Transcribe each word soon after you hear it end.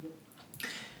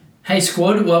Hey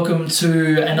squad, welcome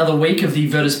to another week of the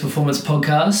Virtus Performance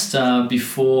Podcast.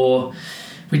 Before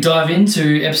we dive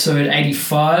into episode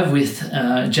 85 with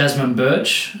Jasmine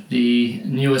Birch, the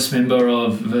newest member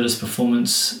of Virtus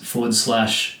Performance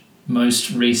 /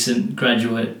 most recent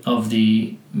graduate of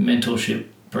the mentorship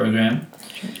program.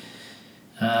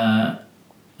 I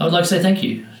would like to say thank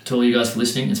you to all you guys for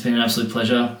listening. It's been an absolute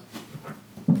pleasure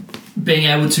being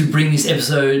able to bring these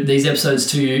episodes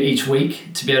to you each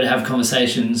week, to be able to have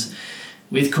conversations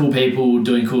with cool people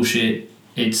doing cool shit.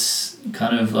 It's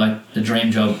kind of like the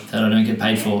dream job that I don't get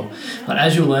paid for. But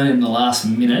as you'll learn in the last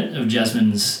minute of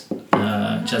Jasmine's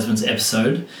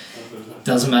episode,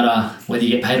 doesn't matter whether you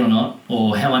get paid or not,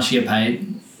 or how much you get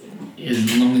paid,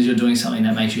 as long as you're doing something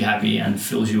that makes you happy and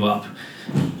fills you up,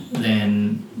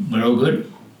 then we're all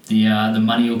good. The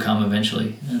money will come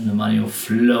eventually, and the money will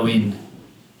flow in.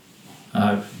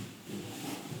 I hope.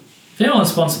 If anyone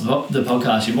wants to sponsor the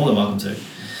podcast, you're more than welcome to.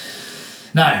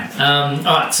 No.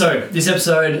 Alright, so this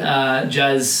episode,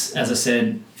 Jazz, as I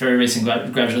said, very recent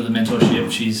graduate of the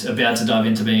mentorship. She's about to dive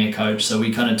into being a coach. So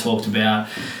we kind of talked about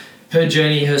her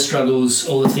journey, her struggles,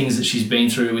 all the things that she's been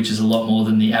through, which is a lot more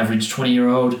than the average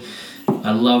 20-year-old.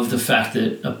 I love the fact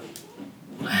that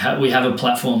we have a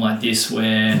platform like this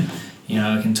where, you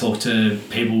know, I can talk to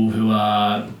people who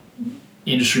are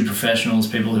industry professionals,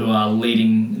 people who are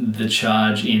leading the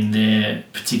charge in their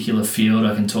particular field.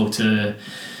 I can talk to,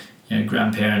 you know,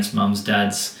 grandparents, mums,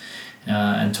 dads,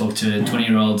 and talk to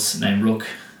 20-year-olds named Rook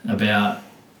about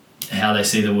how they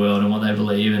see the world and what they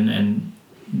believe. And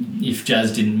if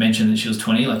Jazz didn't mention that she was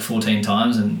 20 like 14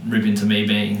 times and rip into me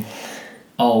being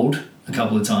old a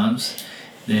couple of times,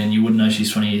 then you wouldn't know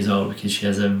she's 20 years old, because she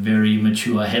has a very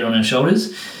mature head on her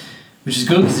shoulders, which is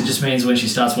good because it just means when she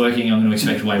starts working, I'm going to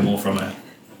expect way more from her.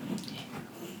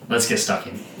 Let's get stuck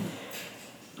in.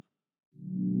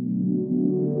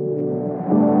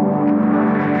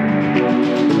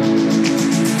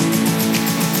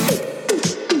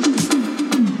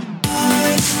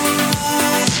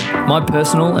 My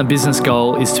personal and business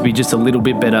goal is to be just a little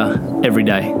bit better every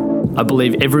day. I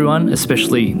believe everyone,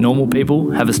 especially normal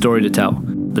people, have a story to tell.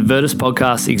 The Virtus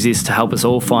podcast exists to help us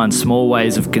all find small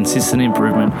ways of consistent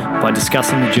improvement by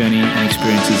discussing the journey and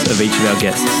experiences of each of our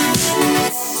guests.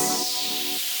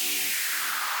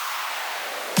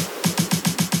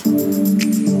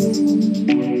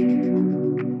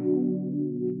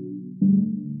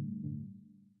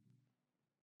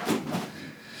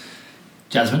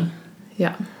 Jasmine?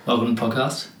 Yeah. Welcome to the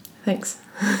podcast. Thanks.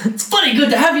 It's bloody good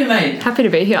to have you, mate. Happy to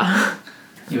be here.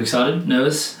 You excited?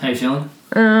 Nervous? How you feeling?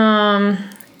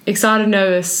 Excited,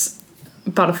 nervous,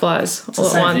 butterflies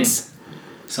all at once. Thing.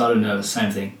 Excited, nervous,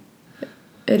 same thing.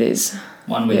 It is.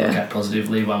 One we look at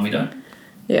positively, one we don't.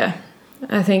 Yeah.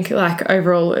 I think like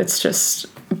overall it's just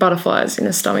butterflies in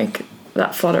the stomach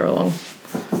that flutter along.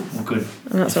 Well, good.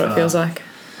 And that's what it feels like.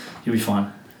 You'll be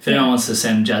fine. If anyone wants to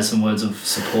send Jazz some words of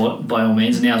support, by all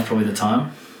means, now's probably the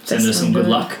time. Send her some good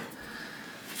luck.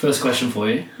 First question for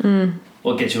you.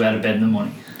 What gets you out of bed in the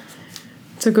morning?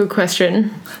 It's a good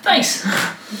question. Thanks.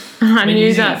 I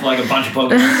knew that. For like a bunch of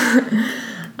podcasts.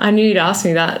 I knew you'd ask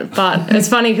me that, but it's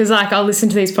funny because like I'll listen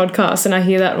to these podcasts and I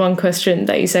hear that one question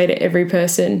that you say to every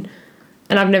person,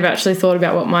 and I've never actually thought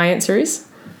about what my answer is,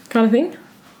 kind of thing.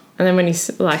 And then when you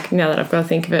like, now that I've got to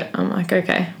think of it, I'm like,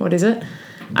 okay, what is it?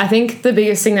 I think the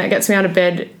biggest thing that gets me out of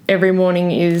bed every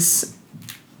morning is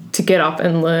to get up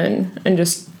and learn and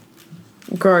just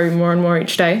grow more and more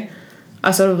each day.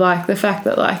 I sort of like the fact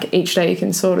that like each day you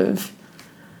can sort of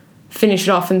finish it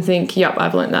off and think, yep,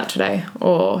 I've learnt that today,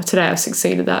 or today I've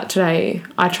succeeded that, today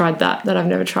I tried that I've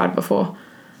never tried before.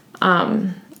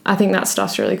 I think that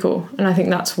stuff's really cool, and I think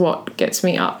that's what gets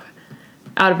me up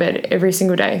out of bed every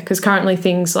single day, because currently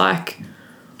things like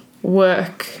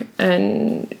work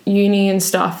and uni and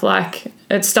stuff, like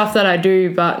it's stuff that I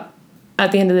do, but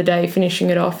at the end of the day finishing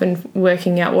it off and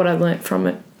working out what I learnt from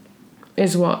it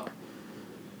is what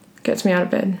gets me out of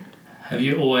bed. Have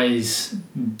you always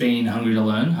been hungry to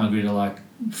learn, hungry to like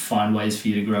find ways for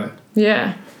you to grow?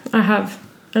 Yeah, I have.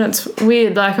 And it's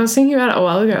weird, like I was thinking about it a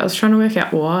while ago. I was trying to work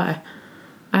out why.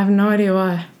 I have no idea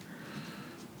why.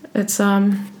 It's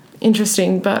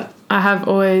interesting, but I have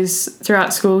always,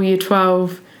 throughout school, year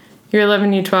 12, year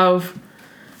 11, year 12,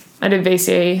 I did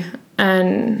VCE,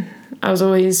 and I was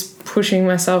always pushing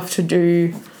myself to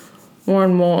do more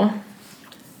and more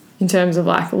in terms of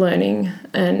like learning,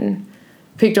 and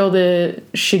picked all the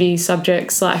shitty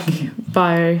subjects like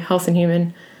bio, health and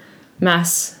human,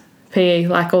 maths, PE,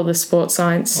 like all the sports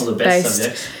science all the best based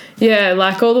subjects. Yeah,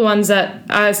 like all the ones that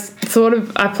I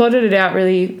plotted it out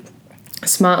really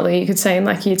smartly, you could say, in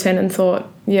like year 10, and thought,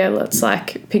 yeah, let's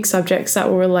like pick subjects that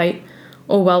will relate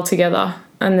all well together.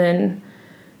 And then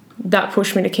that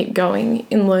pushed me to keep going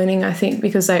in learning, I think,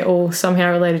 because they all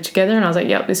somehow related together. And I was like,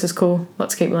 yep, this is cool.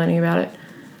 Let's keep learning about it.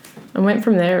 And went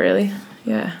from there, really.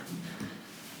 Yeah.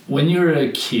 When you were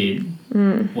a kid,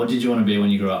 what did you want to be when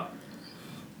you grew up?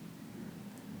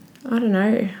 I don't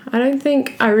know. I don't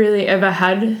think I really ever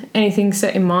had anything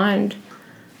set in mind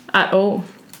at all.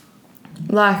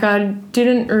 Like, I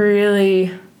didn't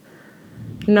really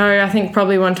know. I think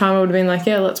probably one time I would have been like,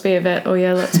 yeah, let's be a vet, or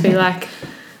yeah, let's be like...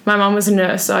 My mum was a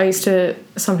nurse, so I used to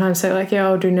sometimes say like, yeah,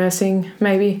 I'll do nursing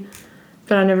maybe,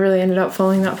 but I never really ended up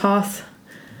following that path.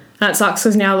 And it sucks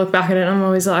because now I look back at it and I'm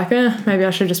always like, maybe I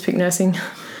should just pick nursing.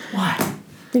 Why?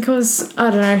 Because,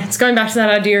 I don't know, it's going back to that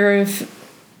idea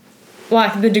of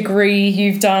like the degree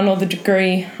you've done or the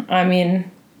degree I'm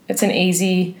in. It's an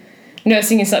easy...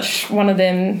 Nursing is such one of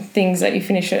them things that you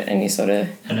finish it and you sort of...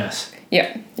 A nurse.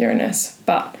 Yeah, you're a nurse.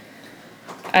 But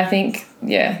I think,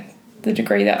 yeah, the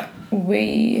degree that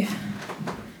we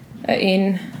are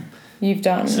in, you've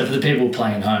done. So for the people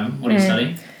playing at home, what are you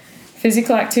studying?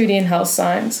 Physical activity and health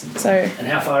science. So. And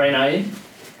how far in are you?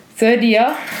 Third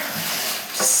year.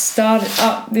 Started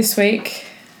up this week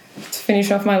to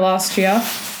finish off my last year.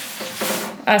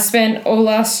 I spent all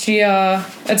last year...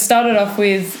 It started off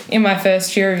with, in my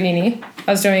first year of uni,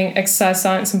 I was doing exercise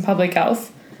science and public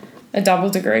health, a double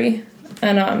degree.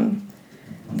 And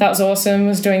that was awesome,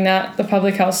 was doing that. The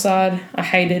public health side, I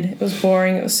hated. It was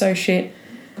boring. It was so shit.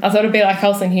 I thought it'd be like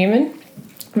health and human,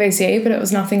 VCE, but it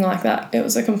was nothing like that. It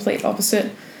was a complete opposite.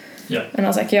 Yeah. And I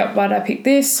was like, yep, why did I pick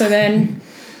this? So then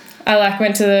I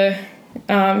went to the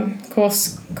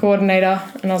course coordinator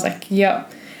and I was like, yep.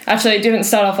 Actually, it didn't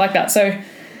start off like that. So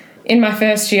in my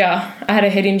first year, I had a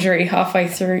head injury halfway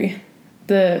through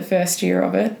the first year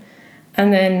of it.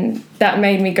 And then that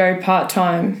made me go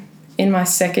part-time in my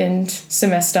second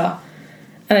semester.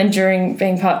 And then during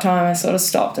being part-time, I sort of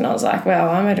stopped and I was like, wow,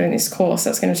 why am I doing this course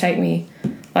that's going to take me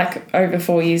like over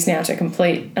 4 years now to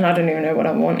complete, and I don't even know what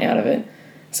I want out of it.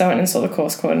 So I went and saw the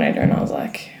course coordinator and I was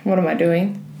like, what am I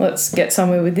doing? Let's get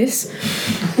somewhere with this.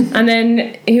 And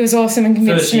then he was awesome and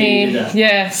convinced me.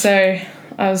 Yeah, so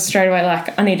I was straight away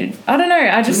like, I don't know,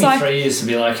 I just like... It took me 3 years to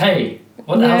be like, hey,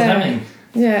 what the hell's happening?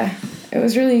 Yeah, it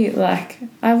was really like,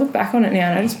 I look back on it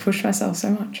now and I just pushed myself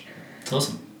so much. It's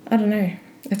awesome. I don't know.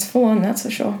 It's full on, that's for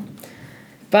sure.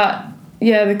 But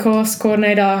yeah, the course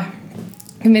coordinator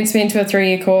convinced me into a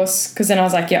 3-year course because then I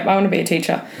was like, yep, I want to be a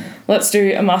teacher. Let's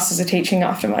do a Masters of Teaching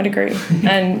after my degree.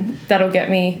 And that'll get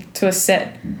me to a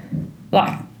set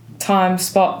like time,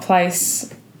 spot,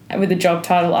 place with a job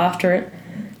title after it.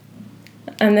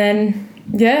 And then,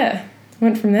 yeah,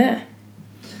 went from there.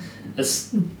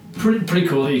 It's pretty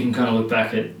cool that you can kind of look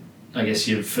back at, I guess,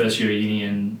 your first year of uni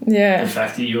and the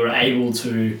fact that you were able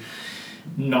to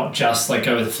not just like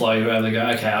go with the flow, you were able to go,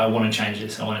 okay, I want to change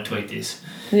this, I want to tweak this.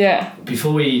 Yeah.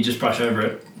 Before we just brush over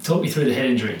it, talk me through the head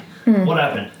injury. What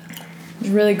happened? It's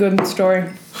a really good story.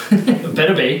 It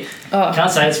better be. Oh.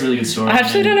 Can't say it's a really good story. I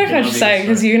actually don't know if I should say it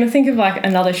because you're going to think of like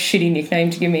another shitty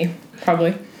nickname to give me,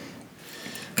 probably.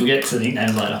 We'll get to the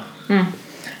nicknames later.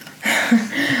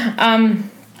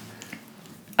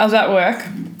 I was at work,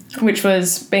 which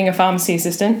was being a pharmacy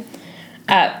assistant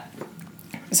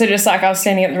so just like I was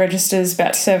standing at the registers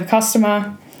about to serve a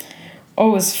customer.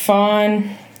 All was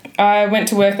fine. I went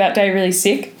to work that day really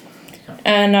sick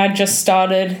and I just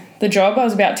started the job. I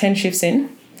was about 10 shifts in.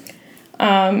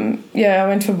 I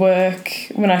went to work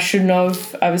when I shouldn't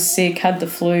have. I was sick, had the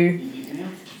flu.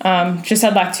 Just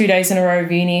had like 2 days in a row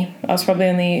of uni. I was probably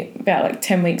only about like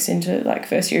 10 weeks into like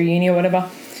first year of uni or whatever.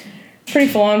 Pretty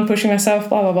full on, pushing myself,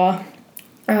 blah, blah, blah.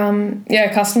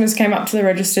 Customers came up to the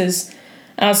registers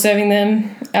and I was serving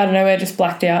them out of nowhere, just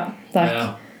blacked out,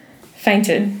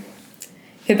 fainted,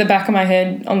 hit the back of my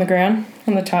head on the ground,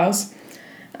 on the tiles.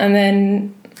 And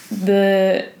then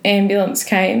the ambulance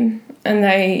came and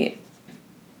they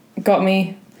got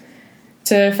me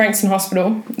to Frankston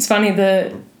Hospital. It's funny,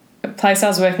 the place I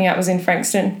was working at was in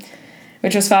Frankston,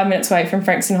 which was 5 minutes away from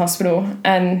Frankston Hospital.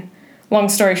 And long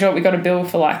story short, we got a bill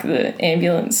for like the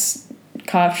ambulance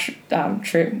car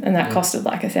trip, and that costed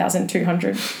like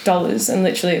 $1,200, and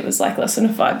literally it was like less than a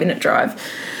 5-minute drive.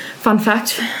 Fun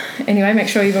fact. Anyway, make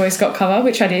sure you've always got cover,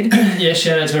 which I did. Yeah,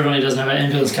 shout out to everyone who doesn't have an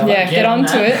ambulance cover. Yeah, get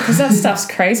onto it because that stuff's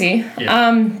crazy.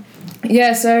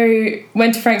 So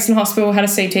went to Frankston Hospital, had a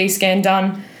CT scan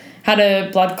done, had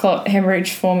a blood clot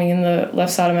hemorrhage forming in the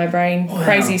left side of my brain. Wow.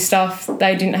 Crazy stuff.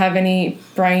 They didn't have any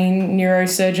brain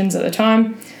neurosurgeons at the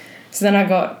time. So then I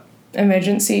got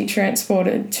emergency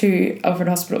transported to Alfred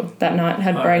Hospital that night,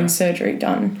 had brain surgery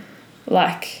done.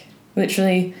 Like,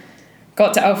 literally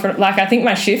got to Alfred, like I think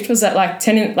my shift was at like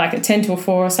 10 till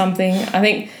 4 or something. I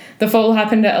think the fall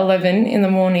happened at 11 in the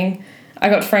morning. I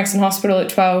got to Frankston Hospital at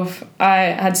 12. I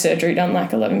had surgery done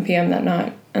like 11 p.m. that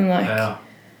night. And like, wow.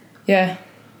 Yeah,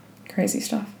 crazy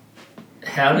stuff.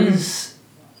 How does...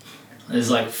 There's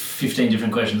like 15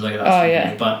 different questions I could ask. Oh,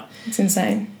 yeah. You, but it's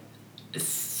insane.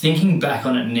 Thinking back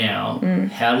on it now,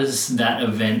 how does that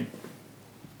event...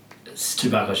 It's a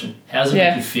two-part question. How does it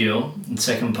make you feel? And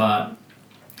second part,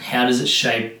 how does it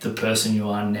shape the person you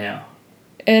are now?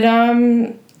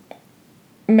 It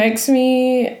makes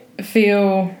me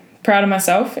feel proud of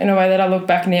myself in a way that I look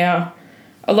back now.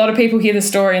 A lot of people hear the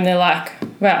story and they're like,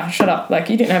 wow, shut up, like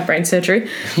you didn't have brain surgery.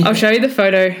 I'll show you the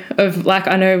photo of, like,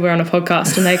 I know we're on a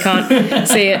podcast and they can't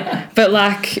see it, but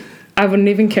like I wouldn't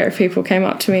even care if people came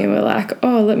up to me and were like,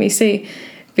 oh, let me see,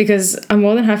 because I'm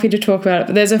more than happy to talk about it.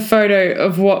 But there's a photo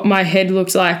of what my head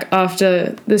looked like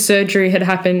after the surgery had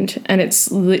happened and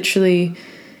it's literally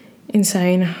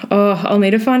insane. Oh, I'll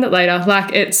need to find it later.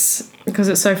 Like, it's because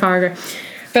it's so far ago.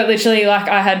 But literally, like,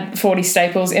 I had 40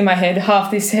 staples in my head.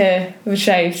 Half this hair was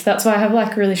shaved. That's why I have,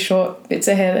 like, really short bits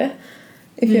of hair there,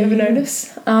 if you ever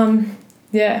notice.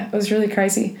 Yeah, it was really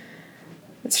crazy.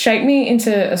 It's shaped me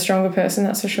into a stronger person,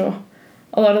 that's for sure.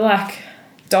 A lot of, like,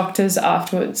 doctors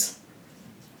afterwards,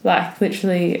 like,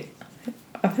 literally,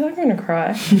 I feel like I'm going to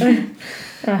cry.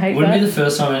 I hate Wouldn't that. be the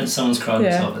first time someone's cried in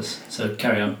this office, so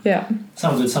carry on. Yeah.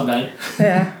 Some good, some bad.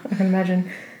 Yeah, I can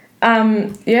imagine.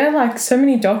 Yeah, like, so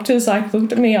many doctors, like,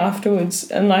 looked at me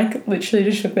afterwards and, like, literally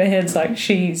just shook their heads like,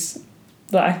 she's,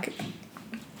 like,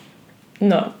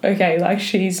 not okay. Like,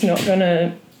 she's not going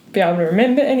to be able to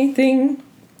remember anything.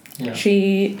 Yeah.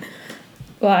 She,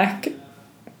 like,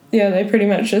 yeah, they pretty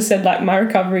much just said, like, my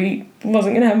recovery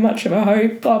wasn't going to have much of a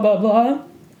hope, blah, blah, blah.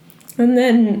 And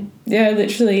then, yeah,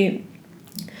 literally...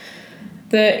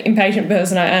 the impatient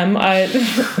person I am, I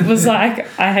was like,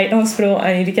 I hate hospital,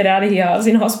 I need to get out of here. I was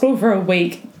in hospital for a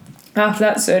week after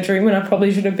that surgery when I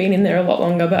probably should have been in there a lot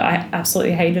longer, but I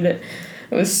absolutely hated it.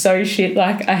 It was so shit.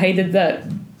 Like, I hated that,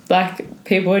 like,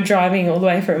 people were driving all the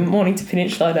way from Mornington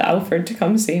Peninsula to Alfred to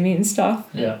come see me and stuff.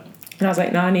 Yeah. And I was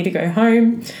like, no, I need to go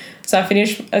home. So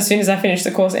as soon as I finished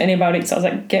the course of antibiotics, I was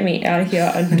like, get me out of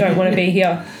here. I don't want to be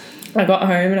here. I got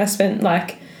home and I spent,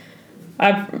 like,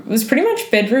 I was pretty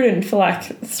much bedridden for like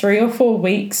 3 or 4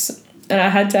 weeks and I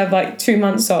had to have like 2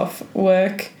 months off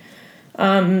work.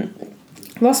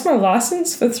 Lost my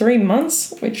license for 3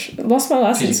 months, lost my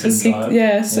license for 6.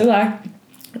 Yeah, so like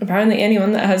apparently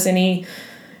anyone that has any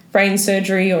brain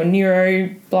surgery or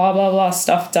neuro blah, blah, blah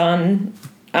stuff done,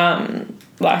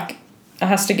 like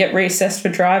has to get reassessed for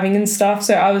driving and stuff.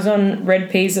 So I was on Red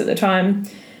Peas at the time.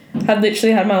 Had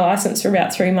literally had my license for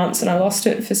about 3 months and I lost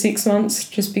it for 6 months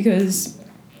just because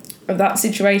of that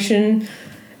situation.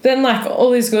 Then, like,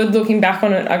 all is good. Looking back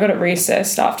on it, I got it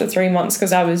reassessed after 3 months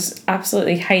because I was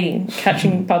absolutely hating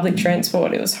catching public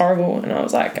transport. It was horrible and I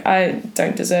was like, I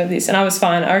don't deserve this. And I was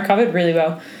fine. I recovered really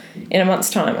well. In a month's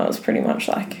time, I was pretty much,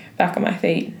 like, back on my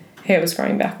feet. Hair was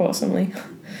growing back awesomely.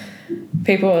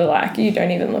 People were like, you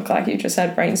don't even look like you just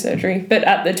had brain surgery. But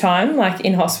at the time, like,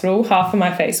 in hospital, half of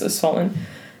my face was swollen.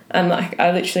 And, like,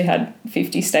 I literally had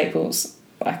 50 staples,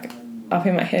 like, up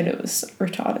in my head. It was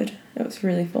retarded. It was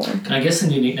really full on. Can I guess the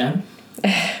new nickname? Go.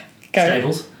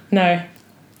 Staples? No.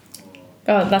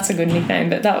 Oh, that's a good nickname,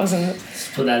 but that wasn't... Let's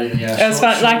put that in the it was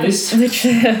fun. Like,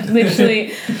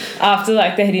 literally after,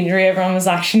 like, the head injury, everyone was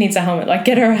like, she needs a helmet. Like,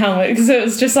 get her a helmet. Because it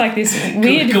was just, like, this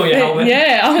weird... Cool, your helmet.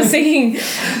 Yeah, I was thinking,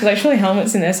 like, surely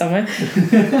helmet's in there somewhere.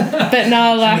 But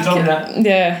no, like...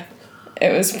 Yeah,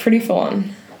 it was pretty full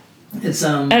on. It's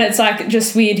and it's like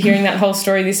just weird hearing that whole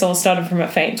story. This all started from a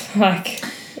faint, like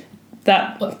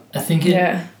that. I think it.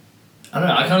 Yeah. I don't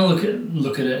know. I kind of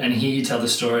look at it and hear you tell the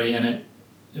story, and it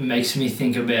makes me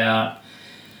think about.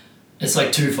 It's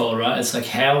like twofold, right? It's like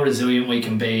how resilient we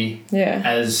can be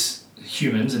as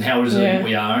humans, and how resilient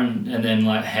we are, and then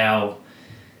like how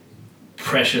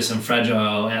precious and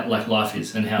fragile like life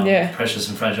is, and how precious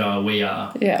and fragile we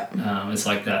are. Yeah. It's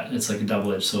like that. It's like a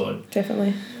double-edged sword.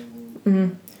 Definitely.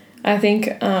 Mm-hmm. I think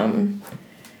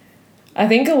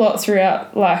a lot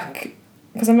throughout, like,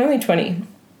 because I'm only 20,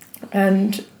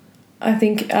 and I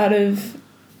think out of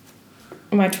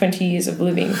my 20 years of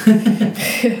living,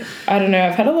 I don't know,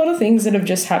 I've had a lot of things that have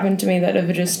just happened to me that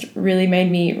have just really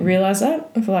made me realise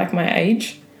that, for, like, my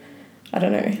age. I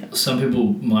don't know. Some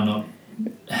people might not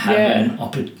have an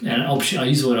option. I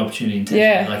use the word opportunity intentionally.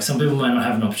 Yeah. Like, some people might not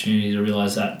have an opportunity to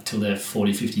realise that till they're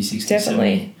 40, 50, 60,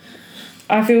 Definitely. 70.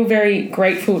 I feel very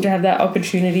grateful to have that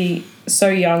opportunity so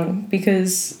young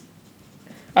because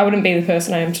I wouldn't be the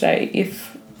person I am today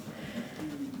if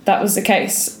that was the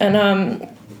case. And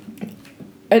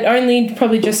it only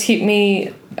probably just hit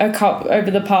me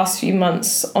over the past few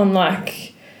months on,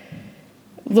 like,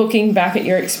 looking back at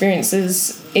your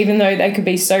experiences, even though they could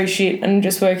be so shit, and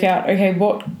just work out, okay,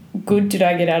 what good did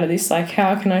I get out of this? Like,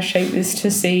 how can I shape this to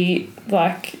see,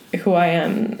 like, who I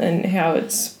am and how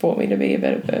it's brought me to be a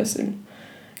better person,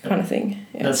 kind of thing.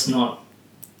 Yeah. That's not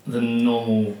the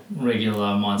normal,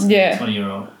 regular mindset of a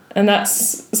 20-year-old. And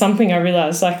that's something I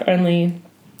realised, like, only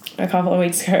a couple of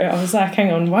weeks ago. I was like,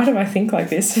 hang on, why do I think like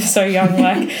this? So young,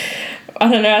 like, I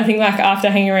don't know, I think, like, after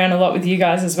hanging around a lot with you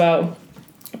guys as well,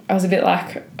 I was a bit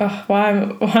like, oh, why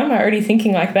am I already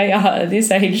thinking like they are at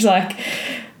this age? Like,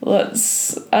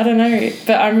 I don't know,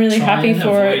 but I'm really happy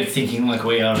for it. Thinking like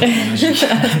we are as you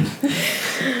can.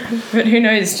 But who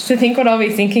knows, to think what I'll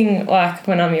be thinking like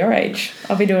when I'm your age.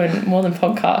 I'll be doing more than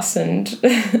podcasts and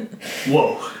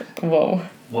Whoa.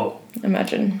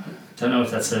 Imagine. Don't know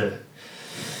if that's a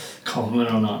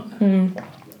compliment or not.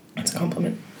 It's a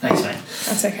compliment. Thanks, mate.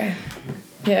 That's okay.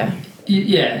 Yeah.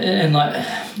 Yeah, and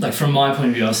like from my point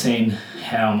of view, I've seen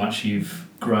how much you've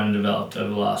grown and developed over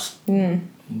the last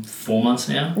 4 months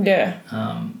now. Yeah.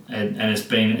 And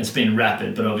it's been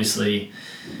rapid, but obviously,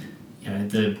 you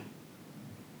know,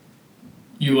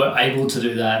 you were able to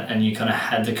do that, and you kind of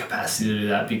had the capacity to do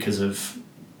that because of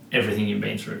everything you've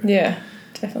been through. Yeah,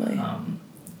 definitely.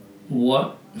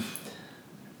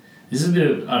 This is a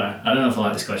bit of, I don't know if I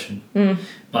like this question,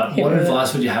 but what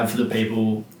advice would you have for the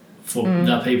people,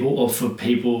 or for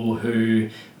people who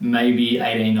may be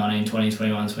 18, 19, 20,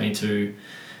 21, 22,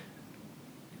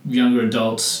 younger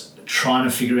adults trying to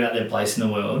figure out their place in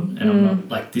the world? And I'm not,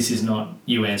 like, this is not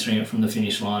you answering it from the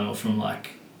finish line or from,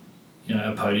 like, you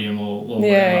know, a podium or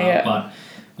whatever, but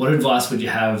what advice would you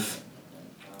have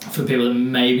for people that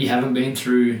maybe haven't been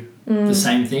through the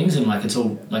same things, and like it's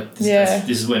all like this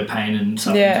is where pain and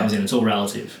suffering comes in. It's all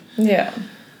relative. Yeah.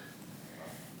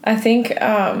 I think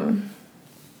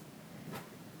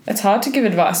it's hard to give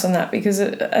advice on that because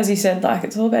as you said, like,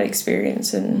 it's all about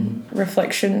experience and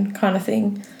reflection kind of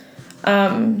thing.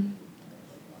 I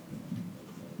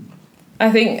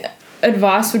think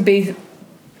advice would be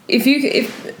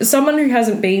if someone who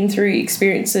hasn't been through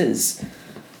experiences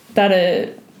that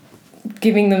are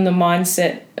giving them the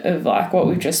mindset of like what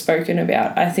we've just spoken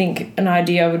about, I think an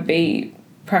idea would be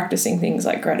practicing things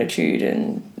like gratitude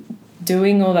and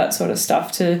doing all that sort of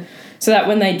stuff so that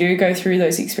when they do go through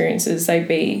those experiences, they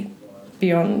be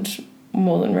beyond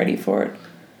more than ready for it.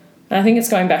 And I think it's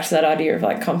going back to that idea of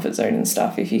like comfort zone and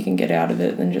stuff. If you can get out of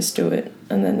it, then just do it,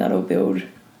 and then that'll build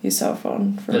yourself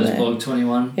on from there. Blog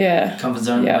 21. Yeah. Comfort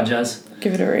zone by Jazz.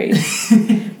 Give it a read.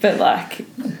 But like,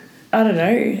 I don't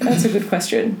know. That's a good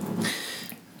question.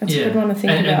 That's a good one to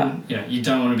think about. And, you know, you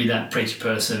don't want to be that preachy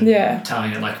person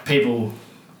telling it, like, people,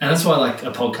 and that's why, like, a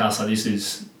podcast like this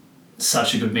is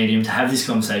such a good medium to have this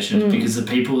conversation, because the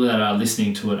people that are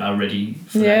listening to it are ready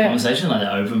for that conversation. Like,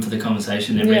 they're open for the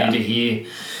conversation. They're ready to hear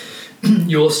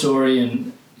your story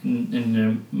and you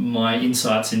know, my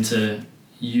insights into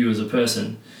you as a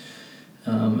person.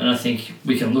 And I think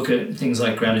we can look at things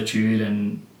like gratitude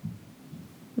and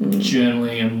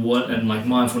journaling and like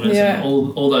mindfulness and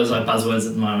all those like buzzwords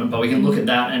at the moment, but we can look at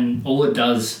that, and all it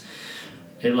does,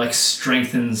 it like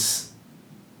strengthens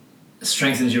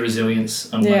your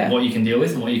resilience on like what you can deal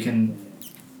with and what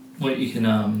you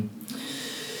can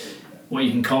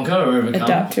conquer or overcome.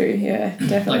 Adapt to,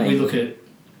 definitely. Like, we look at,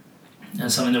 and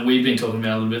something that we've been talking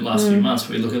about a little bit last few months,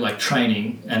 we look at like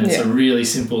training, and it's a really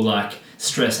simple like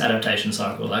stress adaptation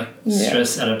cycle, like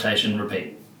stress adaptation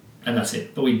repeat, and that's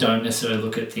it. But we don't necessarily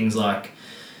look at things like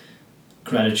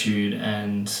gratitude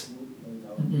and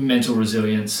mental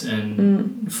resilience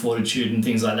and fortitude and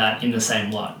things like that in the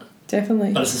same light.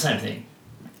 Definitely. But it's the same thing.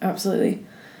 Absolutely.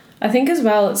 I think as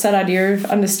well, it's that idea of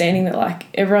understanding that like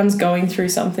everyone's going through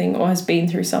something or has been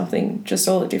through something, just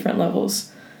all at different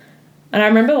levels. And I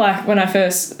remember like when I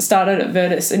first started at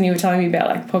Virtus and you were telling me about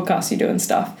like podcasts you do and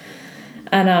stuff.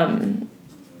 And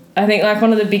I think like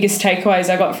one of the biggest takeaways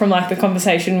I got from like the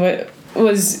conversation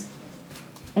was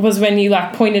when you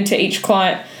like pointed to each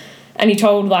client and you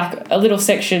told like a little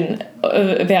section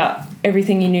about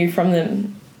everything you knew from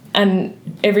them. And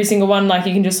every single one, like,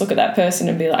 you can just look at that person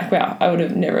and be like, wow, I would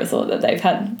have never thought that they've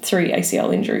had 3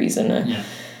 ACL injuries and a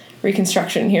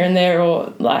reconstruction here and there,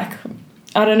 or like,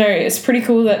 I don't know. It's pretty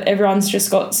cool that everyone's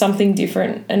just got something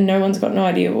different and no one's got no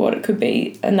idea what it could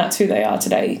be, and that's who they are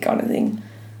today, kind of thing.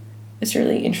 It's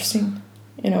really interesting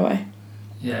in a way.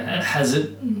 Yeah, has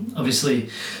it, obviously.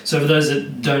 So for those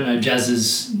that don't know, Jazz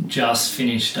has just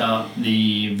finished up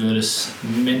the Virtus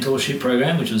mentorship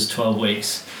program, which was 12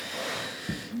 weeks.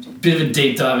 Bit of a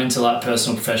deep dive into like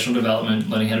personal professional development,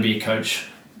 learning how to be a coach,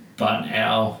 but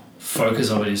our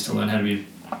focus of it is to learn how to be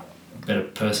a better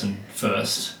person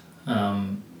first.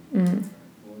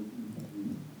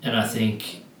 and I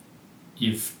think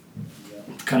you've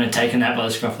kind of taken that by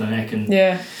the scruff of the neck and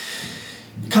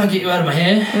can't get you out of my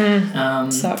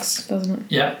hair. Sucks, doesn't it?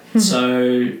 Yeah.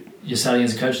 So you're starting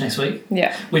as a coach next week.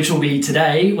 Yeah. Which will be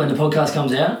today when the podcast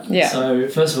comes out. Yeah. So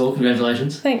first of all,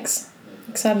 congratulations. Thanks.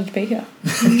 Excited to be here.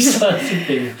 Excited to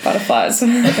be here. Butterflies.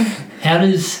 How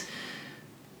does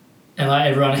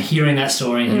everyone hearing that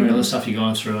story and hearing all the stuff you're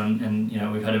going through and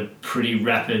we've had a pretty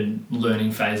rapid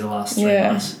learning phase the last 3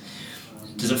 months.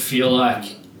 Does it feel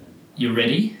like you're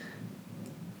ready?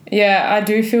 Yeah, I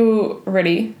do feel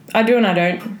ready. I do and I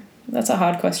don't. That's a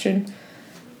hard question.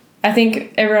 I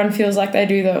think everyone feels like they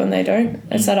do though and they don't.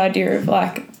 It's that idea of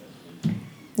like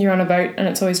you're on a boat and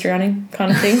it's always drowning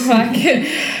kind of thing. Like,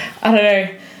 I don't know.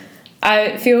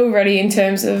 I feel ready in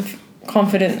terms of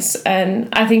confidence, and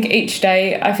I think each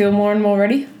day I feel more and more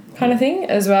ready kind of thing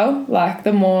as well. Like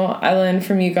the more I learn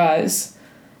from you guys,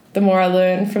 the more I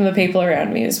learn from the people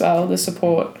around me as well, the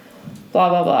support, blah,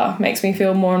 blah, blah, makes me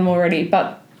feel more and more ready.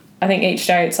 But I think each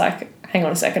day it's like, hang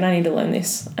on a second, I need to learn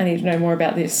this. I need to know more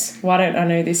about this. Why don't I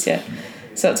know this yet?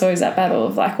 So it's always that battle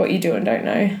of like what you do and don't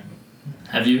know.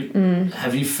 Have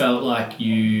you felt like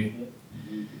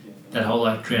that whole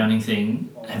like drowning thing,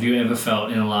 have you ever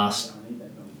felt in the last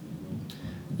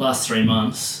 3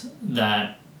 months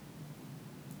that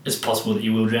it's possible that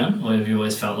you will drown? Or have you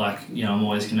always felt like, I'm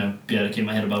always going to be able to keep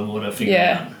my head above water, figure it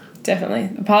out? Yeah, definitely.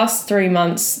 The past 3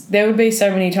 months, there would be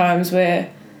so many times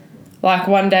where like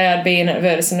one day I'd be in at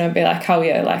Virtus and I'd be like, oh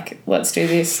yeah, like let's do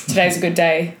this. Today's a good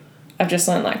day. I've just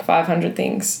learned like 500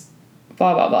 things,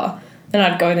 blah, blah, blah. Then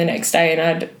I'd go the next day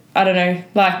and I don't know,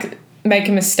 like make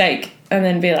a mistake and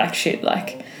then be like, shit,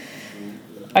 like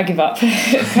I give up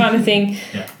kind of thing.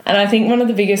 Yeah. And I think one of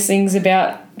the biggest things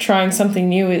about trying something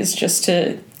new is just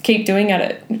to keep doing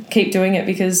it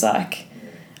because like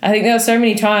I think there were so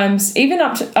many times, even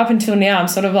up until now, I'm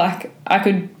sort of like I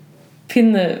could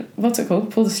pin the, what's it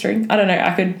called? Pull the string? I don't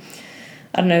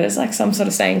know, there's like some sort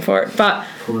of saying for it, but...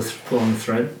 Pull on the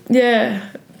thread? Yeah.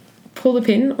 Pull the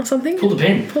pin or something? Pull the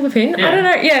pin. Yeah. I don't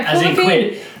know, yeah, pull the pin.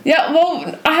 Quit. Yeah,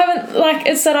 well, I haven't, like,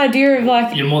 it's that idea of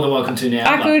like... You're more than welcome to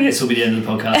now, this will be the end of the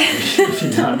podcast if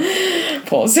you're done.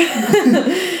 Pause.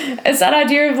 It's that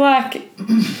idea of like...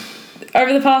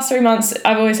 Over the past 3 months,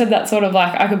 I've always had that sort of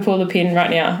like, I could pull the pin right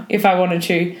now if I wanted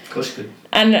to. Of course you could.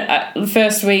 And the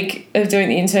first week of doing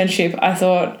the internship,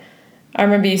 I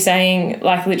remember you saying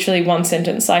like literally one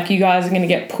sentence, like you guys are going to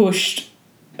get pushed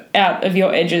out of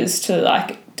your edges to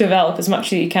like develop as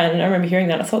much as you can. And I remember hearing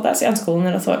that. I thought that sounds cool. And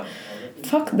then I thought,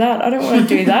 fuck that. I don't want to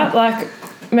do that. Like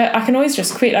I can always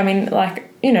just quit. I mean,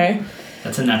 like,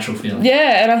 That's a natural feeling.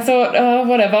 Yeah. And I thought,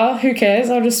 whatever, who cares?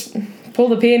 I'll just pull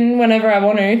the pin whenever I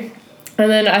want to. And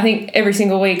then I think every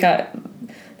single week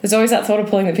there's always that thought of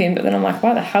pulling the pin, but then I'm like,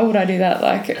 why the hell would I do that?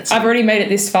 Like, I've already made it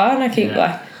this far and I keep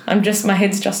my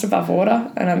head's just above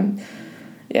water and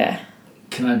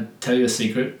Can I tell you a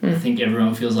secret? I think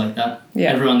everyone feels like that.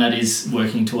 Yeah. Everyone that is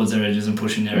working towards their edges and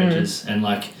pushing their edges and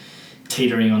like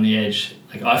teetering on the edge.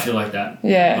 Like I feel like that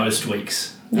most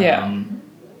weeks. Yeah.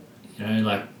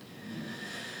 Like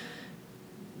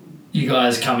you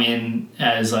guys come in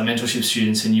as like mentorship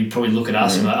students and you probably look at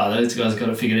us and like, oh, those guys got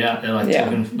it figured out. They're like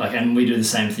talking like, and we do the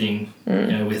same thing,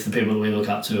 with the people that we look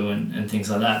up to and things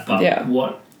like that. But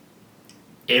what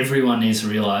everyone needs to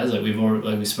realise, like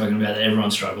we've spoken about, that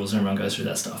everyone struggles and everyone goes through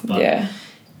that stuff. But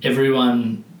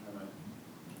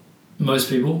most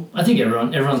people, I think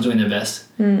everyone's doing their best,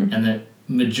 and the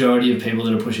majority of people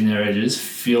that are pushing their edges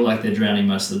feel like they're drowning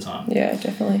most of the time. Yeah,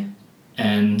 definitely.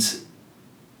 And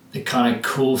the kind of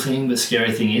cool thing but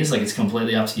scary thing is, like, it's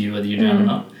completely up to you whether you drown or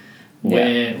not.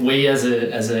 Where we as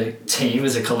a team,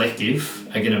 as a collective,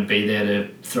 are going to be there to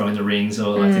throw in the rings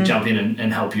or like to jump in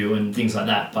and help you and things like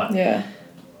that. But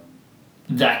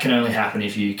that can only happen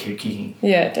if you keep kicking.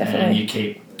 Yeah, definitely. And you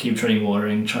keep treading water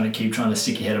and trying to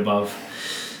stick your head above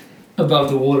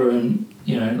the water. And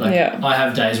I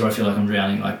have days where I feel like I'm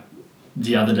drowning. Like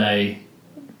the other day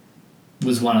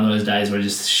was one of those days where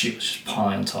shit was just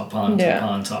piling on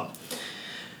top.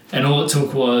 And all it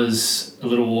took was a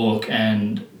little walk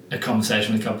and a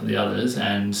conversation with a couple of the others,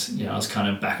 and I was kind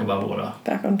of back above water.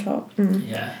 Back on top.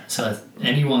 Yeah. So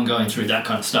anyone going through that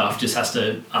kind of stuff just has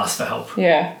to ask for help.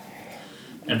 Yeah.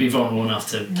 And be vulnerable enough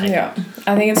to take it.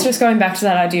 I think it's just going back to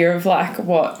that idea of like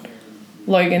what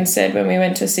Logan said when we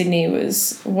went to Sydney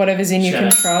was whatever's in your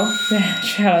control. Yeah,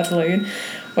 shout out to Logan.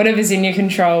 Whatever's in your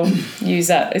control, use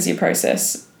that as your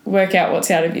process. Work out what's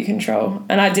out of your control.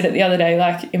 And I did it the other day,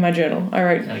 like in my journal. I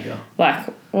wrote like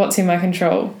what's in my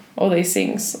control, all these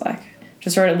things, like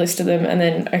just wrote a list of them, and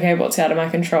then okay, what's out of my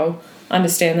control?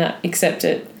 Understand that, accept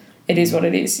it. It is what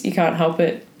it is. You can't help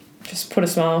it. Just put a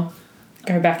smile,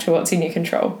 go back to what's in your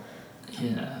control.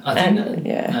 Yeah, I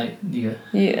think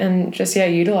And just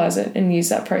utilise it and use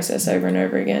that process over and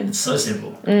over again. It's so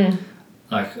simple.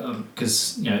 Like,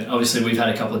 because obviously we've had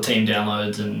a couple of team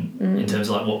downloads, and in terms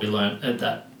of like what we learned at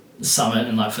that summit,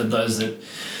 and like for those that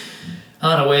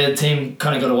aren't aware, the team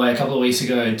kind of got away a couple of weeks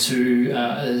ago to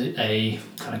a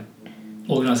kind of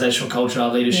organisational culture,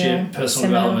 leadership, personal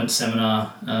development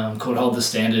seminar called Hold the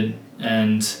Standard,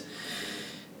 and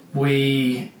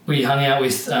we hung out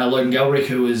with Logan Galbrick,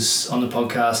 who was on the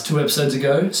podcast 2 episodes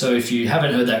ago. So if you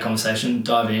haven't heard that conversation,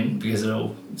 dive in, because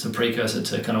it's a precursor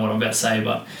to kind of what I'm about to say.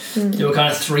 But there were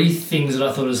kind of 3 things that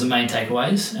I thought was the main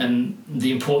takeaways, and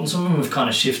the importance of them have kind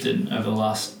of shifted over the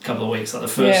last couple of weeks. Like the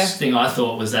first thing I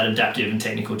thought was that adaptive and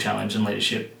technical challenge and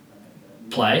leadership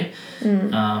play,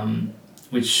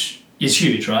 which is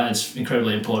huge, right? It's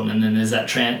incredibly important. And then there's that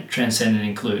transcend and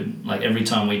include. Like every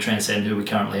time we transcend who we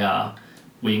currently are,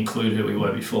 we include who we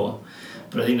were before.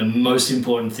 But I think the most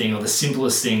important thing, or the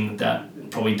simplest thing that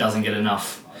probably doesn't get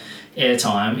enough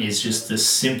airtime, is just the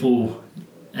simple,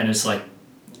 and it's like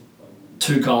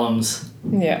 2 columns,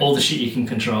 all the shit you can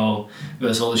control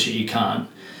versus all the shit you can't.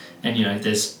 And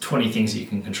there's 20 things that you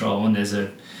can control, and there's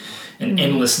an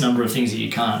endless number of things that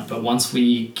you can't. But once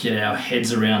we get our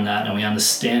heads around that and we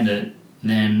understand it,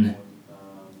 then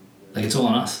like it's all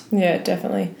on us. Yeah,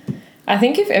 definitely. I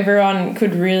think if everyone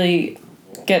could really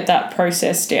get that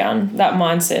process down, that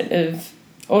mindset of,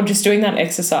 or just doing that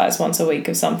exercise once a week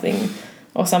of something,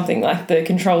 or something like the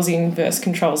controls in versus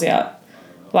controls out,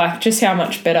 like just how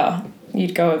much better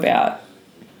you'd go about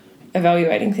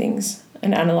evaluating things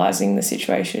and analysing the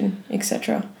situation,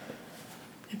 etc.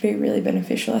 It'd be really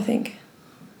beneficial, I think.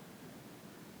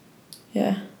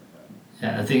 Yeah,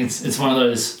 I think it's one of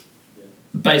those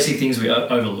basic things we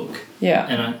overlook.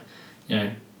 Yeah.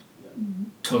 And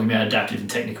talking about adaptive and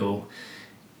technical,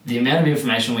 the amount of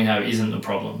information we have isn't the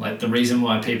problem. Like the reason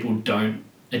why people don't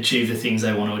achieve the things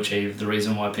they want to achieve, the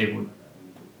reason why people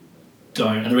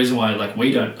don't, and the reason why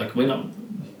we don't, we're not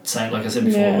saying, like I said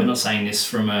before, we're not saying this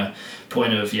from a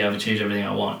point of, I've achieved everything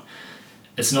I want.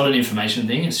 It's not an information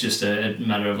thing. It's just a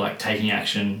matter of taking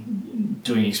action,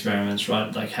 doing experiments,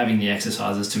 right? Like having the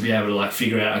exercises to be able to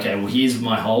figure out, okay, well, here's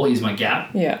my hole, here's my gap.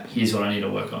 Yeah. Here's what I need to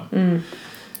work on.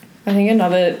 I think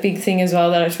another big thing as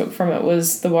well that I took from it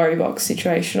was the worry box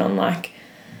situation on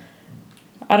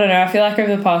I don't know, I feel like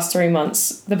over the past 3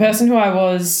 months, the person who I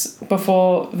was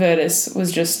before Virtus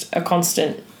was just a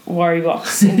constant worry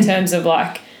box in terms of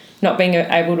not being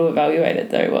able to evaluate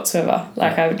it though whatsoever.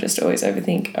 I would just always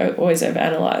overthink, always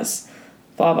overanalyze,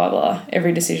 blah, blah, blah,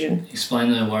 every decision.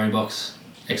 Explain the worry box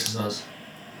exercise.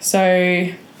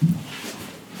 So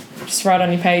just write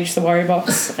on your page the worry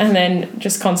box, and then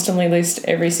just constantly list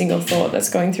every single thought that's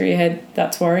going through your head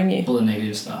that's worrying you. All the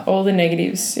negative stuff. All the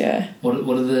negatives, yeah. What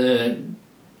are the...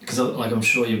 Because I'm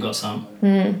sure you've got some.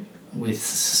 With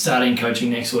starting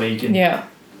coaching next week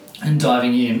and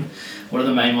diving in, what are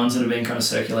the main ones that have been kind of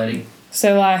circulating?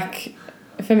 So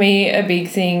for me, a big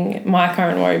thing, my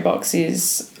current worry box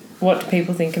is, what do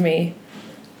people think of me?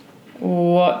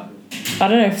 I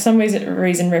don't know, for some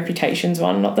reason reputation's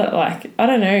one. Not that I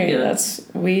don't know, that's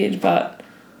weird, but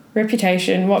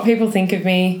reputation, what people think of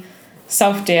me,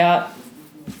 self-doubt,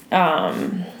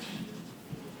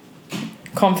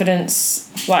 confidence,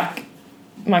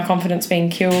 my confidence being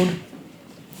killed.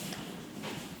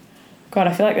 God,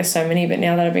 I feel like there's so many, but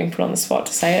now that I've been put on the spot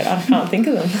to say it, I can't think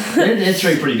of them. They're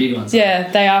 3 pretty big ones.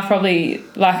 Yeah, they are probably,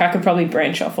 I could probably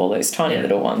branch off all those tiny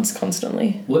little ones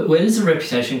constantly. Where does the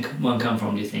reputation one come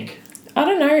from, do you think? I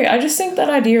don't know. I just think that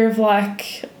idea of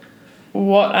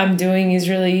what I'm doing is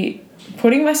really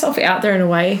putting myself out there in a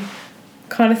way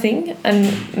kind of thing,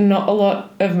 and not a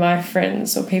lot of my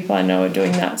friends or people I know are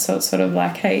doing that, so it's sort of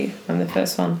hey, I'm the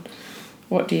first one.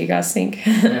 What do you guys think?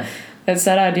 Yeah. It's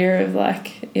that idea of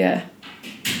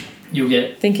you'll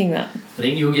get... Thinking that. I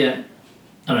think you'll get...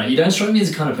 I don't know, you don't strike me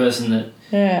as the kind of person that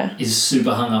is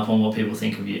super hung up on what people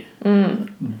think of you.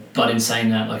 But in saying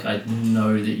that, I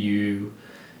know that you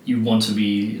want to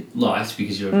be liked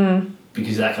because you're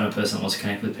because you're that kind of person that wants to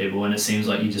connect with people, and it seems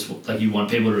like you just you want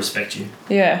people to respect you.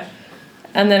 Yeah.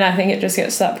 And then I think it just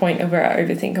gets to that point of where I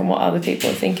overthink on what other people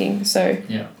are thinking. So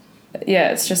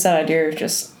it's just that idea of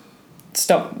just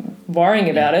stop worrying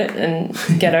about it and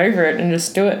get over it and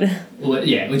just do it. Well,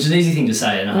 which is an easy thing to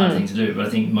say and a hard thing to do, but I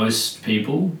think most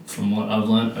people, from what I've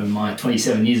learned over my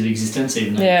 27 years of existence,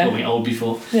 even though you called me old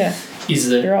before, is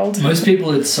that you're old. Most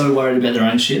people are so worried about their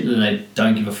own shit that they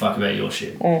don't give a fuck about your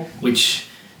shit, which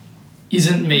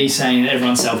isn't me saying that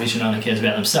everyone's selfish and only cares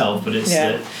about themselves, but it's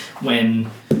that when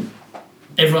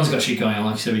everyone's got shit going on,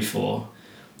 like you said before,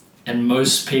 and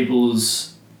most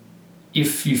people's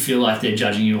if you feel like they're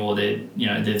judging you or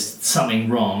there's something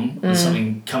wrong, there's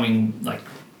something coming, like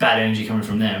bad energy coming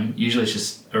from them, usually it's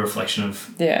just a reflection of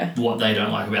what they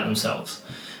don't like about themselves.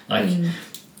 Like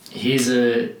here's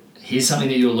something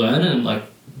that you'll learn, and like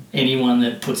anyone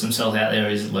that puts themselves out there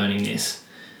is learning this.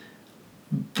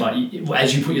 But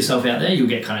as you put yourself out there, you'll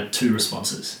get kind of 2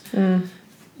 responses.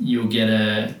 You'll get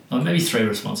maybe 3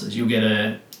 responses. You'll get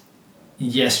a,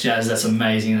 yes, Jazz, that's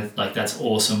amazing. Like, that's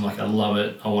awesome. Like, I love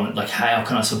it. I want it. Like, hey, how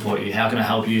can I support you? How can I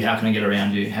help you? How can I get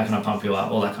around you? How can I pump you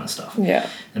up? All that kind of stuff. Yeah.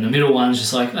 And the middle one's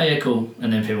just like, oh, yeah, cool.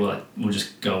 And then people will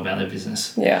just go about their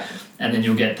business. Yeah. And then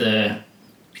you'll get the,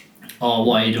 oh,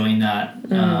 why are you doing that?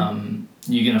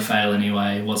 You're going to fail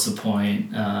anyway. What's the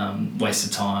point? Waste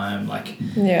of time. Like,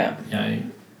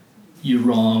 you're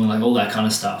wrong. Like, all that kind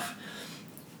of stuff.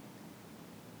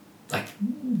 Like,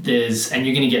 and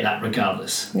you're going to get that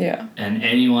regardless. Yeah. And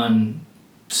anyone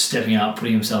stepping up,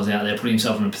 putting themselves out there, putting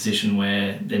themselves in a position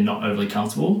where they're not overly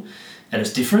comfortable and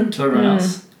it's different to everyone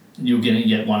else, you're going to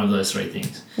get one of those 3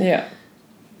 things. Yeah.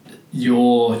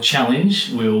 Your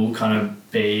challenge will kind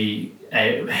of be,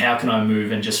 how can I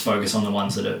move and just focus on the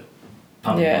ones that are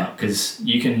pumping up? Because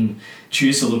you can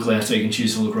choose to look left or you can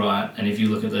choose to look right. And if you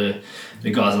look at the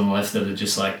guys on the left that are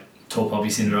just like tall poppy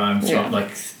syndrome,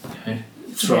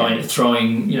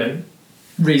 throwing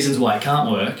reasons why it can't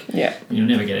work, you'll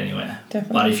never get anywhere.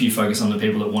 Definitely. But if you focus on the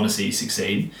people that want to see you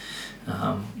succeed,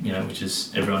 which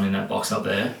is everyone in that box up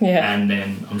there, and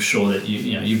then I'm sure that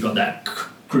you've got that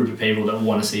group of people that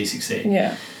want to see you succeed,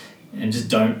 and just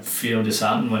don't feel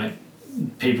disheartened when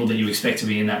people that you expect to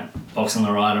be in that box on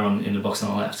the right or in the box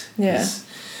on the left.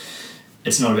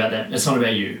 It's not about them. It's not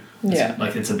about you.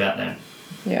 It's about them.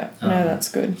 No, that's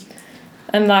good.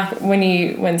 And like when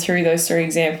you went through those 3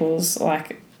 examples,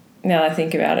 like now that I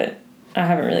think about it, I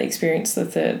haven't really experienced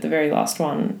the very last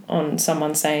one on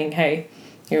someone saying, hey,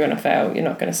 you're going to fail, you're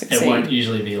not going to succeed. It won't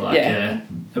usually be like a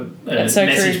so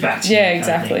message true. back to you. Yeah,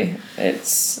 exactly.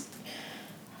 It's,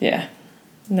 no,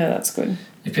 that's good.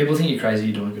 If people think you're crazy,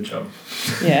 you're doing a good job.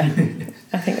 Yeah,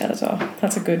 I think that as well.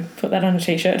 That's a good, put that on a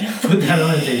t-shirt. Put that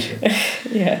on a t-shirt.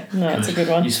 That's a good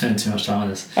one. You spend too much time on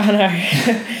this. I know.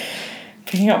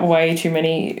 Picking up way too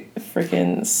many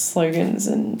freaking slogans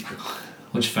and...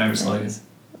 What's your favourite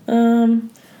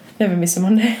slogan? Never miss a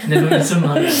Monday. Never miss a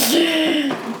Monday.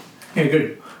 Yeah,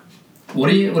 good. What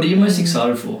are you most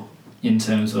excited for in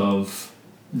terms of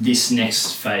this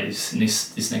next phase,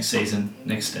 this next season,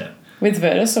 next step? With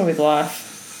Virtus or with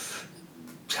life?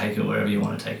 Take it wherever you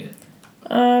want to take it.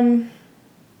 I'm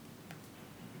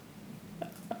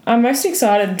most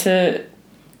excited to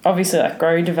obviously like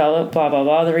grow, develop, blah blah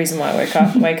blah. The reason why I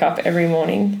wake up every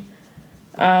morning.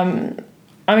 I'm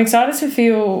excited to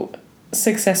feel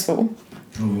successful.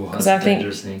 Ooh, that's a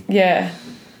dangerous thing. Yeah,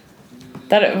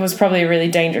 that it was probably a really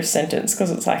dangerous sentence because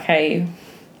it's like, hey,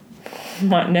 you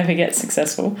might never get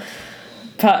successful,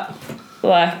 but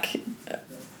like,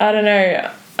 I don't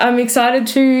know. I'm excited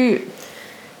to,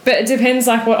 but it depends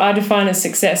like what I define as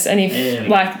success, and if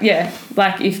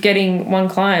if getting 1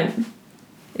 client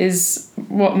is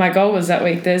what my goal was that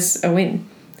week, there's a win.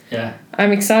 Yeah.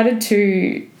 I'm excited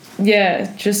to,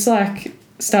 just like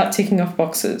start ticking off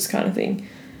boxes kind of thing.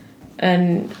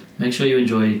 And make sure you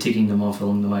enjoy ticking them off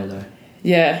along the way though.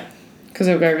 Yeah, because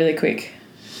it'll go really quick.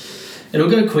 It'll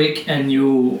go quick and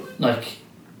you'll, like,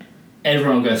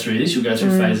 everyone will go through this. You'll go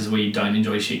through phases where you don't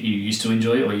enjoy shit you used to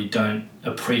enjoy or you don't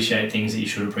appreciate things that you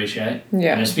should appreciate.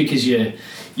 Yeah. And it's because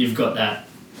you've got that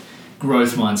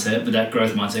growth mindset, but that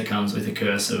growth mindset comes with a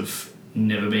curse of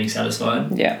never being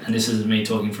satisfied. Yeah. And this is me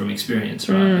talking from experience,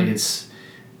 right? Like it's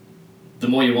the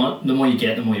more you want, the more you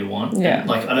get, the more you want. Yeah. And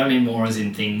like I don't mean more as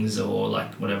in things or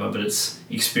like whatever, but it's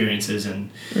experiences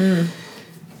and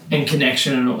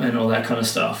connection and all that kind of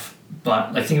stuff.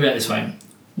 But like think about it this way.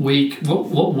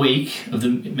 What week of the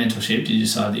mentorship did you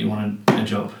decide that you wanted a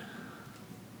job?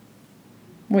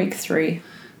 Week 3.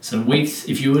 So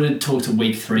if you were to talk to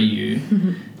week 3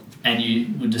 you and you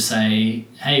would just say,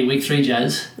 hey, week 3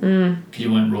 Jazz, because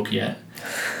you weren't Rook yet.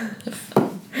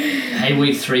 Hey,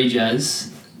 week 3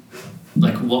 Jazz,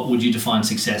 like what would you define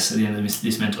success at the end of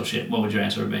this mentorship? What would your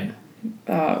answer have been?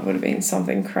 It would have been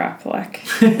something crap, like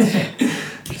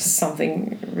just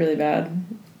something really bad.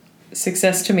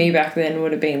 Success to me back then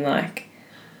would have been like,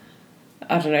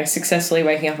 I don't know, successfully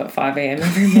waking up at 5 a.m.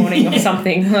 every morning or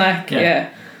something. Like,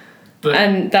 But,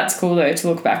 and that's cool though to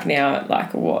look back now at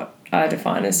like what I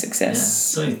define as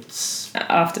success. So it's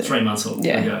after 3 months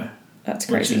ago. That's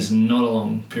crazy. Which is not a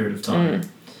long period of time.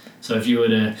 So if you were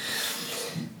to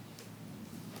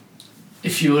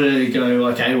go,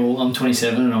 okay, well, I'm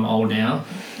 27 and I'm old now,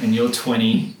 and you're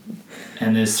 20,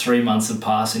 and there's 3 months have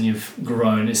passed and you've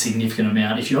grown a significant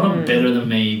amount, if you're not better than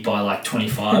me by like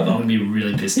 25, I'm going to be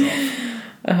really pissed off.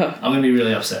 I'm going to be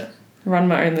really upset. Run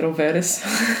my own little Virtus.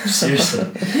 Seriously.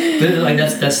 But like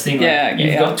that's the thing. Like,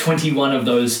 you've got 21 of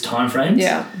those time frames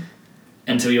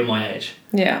until you're my age.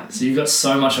 Yeah. So you've got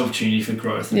so much opportunity for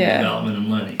growth and development and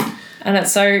learning. And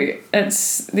this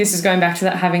is going back to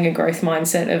that having a growth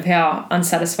mindset of how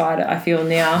unsatisfied I feel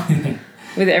now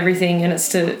with everything, and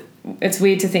it's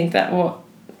weird to think that what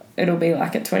it'll be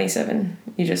like at 27.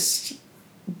 You just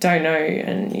don't know,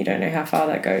 and you don't know how far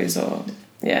that goes, or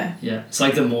yeah. It's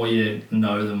like the more you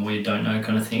know, the more you don't know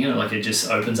kind of thing, and like it just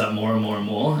opens up more and more and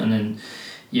more, and then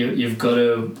you've got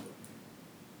to,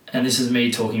 and this is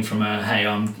me talking from hey,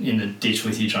 I'm in the ditch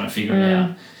with you trying to figure it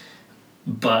out.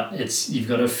 But you've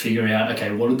got to figure out,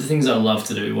 okay, what are the things I love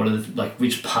to do? What are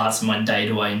which parts of my day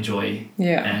do I enjoy?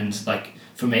 Yeah. And like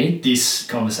for me, this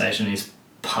conversation is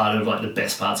part of like the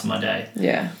best parts of my day.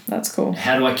 Yeah, that's cool.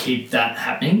 How do I keep that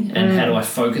happening? And how do I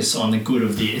focus on the good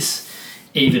of this,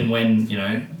 even when,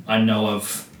 I know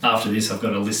after this I've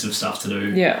got a list of stuff to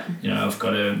do. Yeah. I've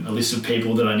got a list of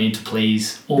people that I need to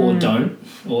please or don't,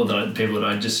 or the people that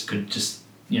I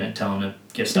could tell them to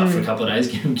get stuff for a couple of days,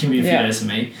 give me a few days to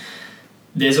me.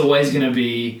 There's always going to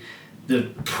be the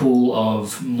pool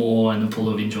of more and the pool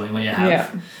of enjoying what you have.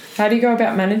 Yeah. How do you go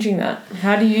about managing that?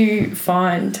 How do you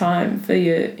find time for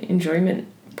your enjoyment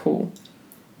pool?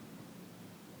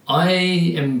 I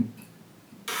am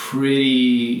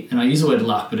pretty, and I use the word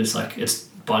luck, but it's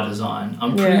by design.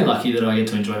 I'm pretty lucky that I get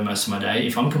to enjoy most of my day.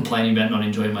 If I'm complaining about not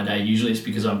enjoying my day, usually it's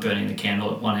because I'm burning the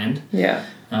candle at one end. Yeah.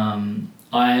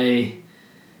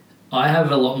 I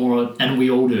have a lot more, and we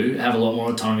all do, have a lot more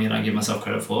autonomy than I give myself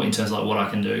credit for in terms of what I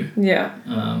can do. Yeah.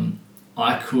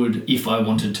 I could, if I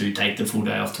wanted to, take the full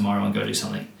day off tomorrow and go do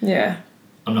something. Yeah.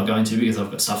 I'm not going to because I've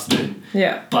got stuff to do.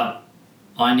 Yeah. But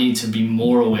I need to be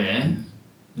more aware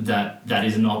that that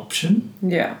is an option.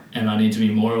 Yeah. And I need to be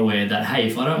more aware that, hey,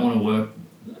 if I don't want to work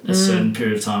a certain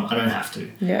period of time, I don't have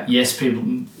to. Yeah. Yes, I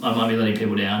might be letting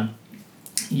people down.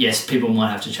 Yes, people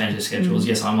might have to change their schedules.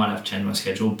 Yes, I might have to change my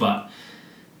schedule, but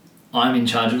I'm in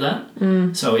charge of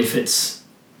that. So if it's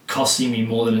costing me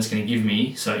more than it's going to give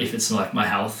me, so if it's like my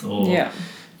health or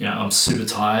I'm super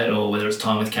tired, or whether it's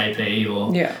time with KP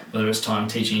or whether it's time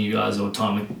teaching you guys or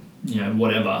time with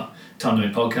whatever, time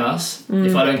doing podcasts,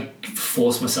 if I don't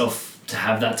force myself to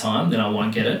have that time, then I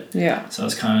won't get it. Yeah. So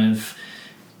it's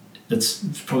that's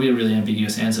probably a really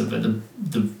ambiguous answer, but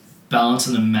the balance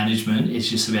and the management is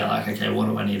just about like, okay, what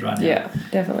do I need right now? Yeah,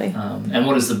 definitely. And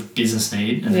what does the business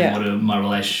need? And then what are my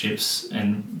relationships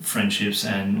and friendships,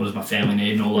 and what does my family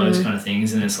need, and all those kind of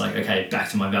things. And it's like, okay, back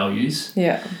to my values.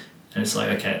 Yeah. And it's like,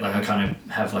 okay, like I kind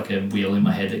of have like a wheel in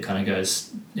my head that kind of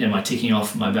goes, am I ticking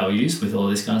off my values with all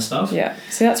this kind of stuff? Yeah.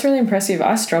 So that's really impressive.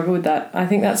 I struggle with that. I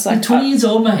think that's like... You're 20 years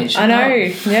old, mate. I know.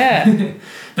 Yeah.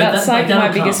 But that's like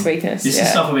my biggest weakness. This is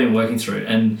stuff I've been working through.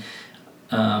 And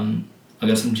I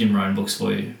got some Jim Rohn books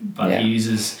for you, but he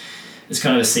uses, it's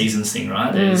kind of a seasons thing,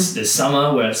 right? There's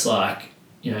summer where it's like,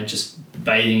 just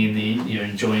bathing in the,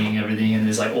 enjoying everything, and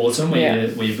there's like autumn where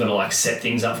you've got to like set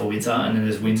things up for winter, and then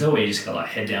there's winter where you just got to like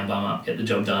head down, bum up, get the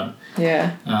job done.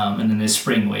 Yeah. And then there's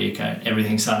spring where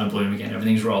everything's starting to bloom again,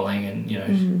 everything's rolling,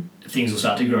 and things will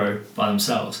start to grow by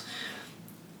themselves.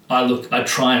 I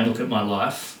try and look at my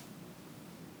life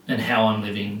and how I'm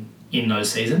living in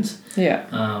those seasons. Yeah.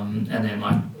 And then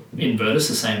like in Virtus,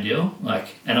 the same deal.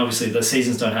 Like, and obviously the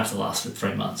seasons don't have to last for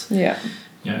 3 months. Yeah.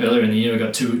 Earlier in the year I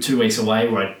got two weeks away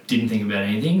where I didn't think about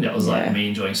anything. That was like me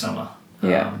enjoying summer.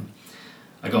 Yeah.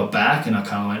 I got back and I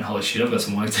kind of went, holy shit, I've got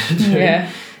some work to do.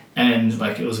 Yeah. And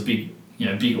like it was a big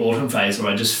autumn phase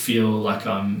where I just feel like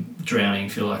I'm drowning,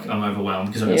 feel like I'm overwhelmed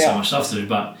because I've got so much stuff to do.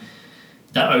 But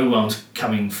that overwhelm's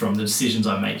coming from the decisions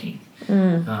I'm making.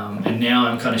 And now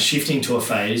I'm kind of shifting to a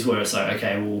phase where it's like,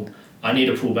 okay, well, I need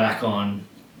to pull back on,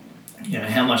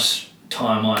 how much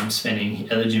time I'm spending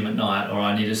at the gym at night, or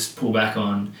I need to pull back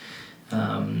on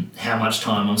how much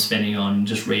time I'm spending on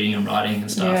just reading and writing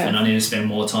and stuff, and I need to spend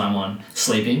more time on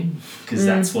sleeping because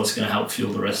that's what's going to help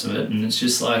fuel the rest of it. And it's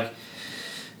just like,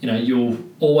 you'll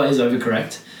always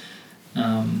overcorrect.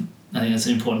 I think that's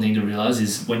an important thing to realise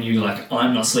is when you're like,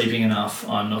 I'm not sleeping enough,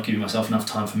 I'm not giving myself enough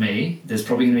time for me, there's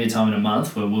probably going to be a time in a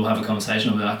month where we'll have a conversation.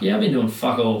 I'll be like, yeah, I've been doing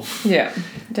fuck all. Yeah,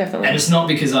 definitely. And it's not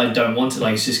because I don't want to,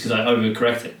 like, it's just because I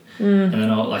overcorrect it. And then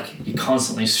you're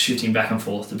constantly shifting back and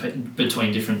forth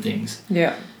between different things.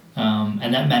 Yeah.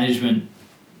 And that management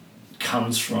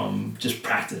comes from just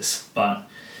practice, but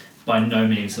by no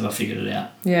means have I figured it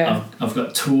out. Yeah. I've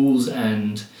got tools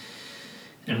and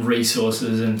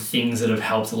resources and things that have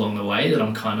helped along the way that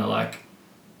I'm kind of like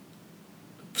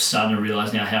starting to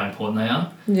realise now how important they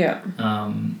are. Yeah.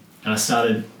 And I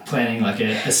started planning like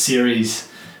a series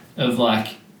of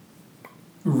like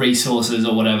resources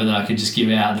or whatever that I could just give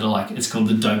out that are like, it's called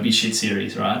the Don't Be Shit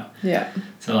series, right? Yeah.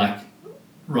 So like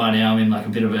right now I'm in like a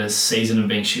bit of a season of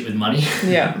being shit with money.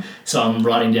 Yeah. So I'm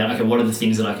writing down, okay, what are the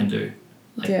things that I can do?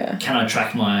 Like, yeah. Can I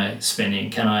track my spending?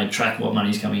 Can I track what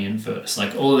money's coming in first?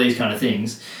 Like all of these kind of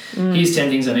things. Here's 10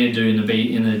 things I need to do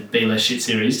in the Be Less Shit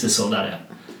series to sort that out.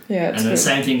 Yeah, and the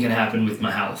same thing can happen with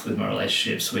my health, with my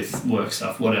relationships, with work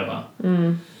stuff, whatever.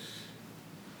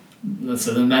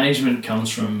 So the management comes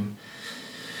from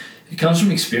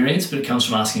experience, but it comes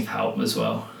from asking for help as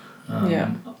well.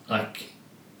 Like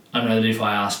I know that if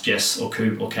I ask Jess or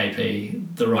Coop or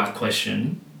KP the right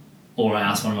question, or I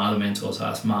ask one of my other mentors, I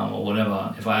ask Mum or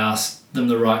whatever, if I ask them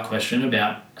the right question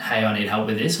about, hey, I need help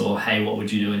with this, or hey, what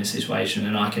would you do in this situation,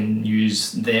 and I can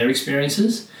use their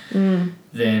experiences,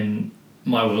 then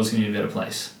my world's going to be a better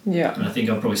place. Yeah. And I think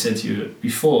I've probably said to you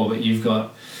before, but you've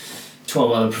got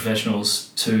 12 other professionals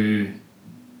to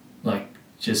like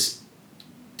just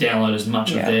download as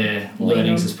much of their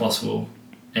learnings as possible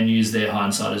and use their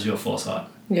hindsight as your foresight.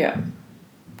 Yeah.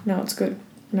 No, it's good.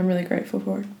 And I'm really grateful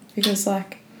for it. Because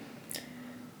like,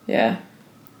 yeah,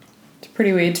 it's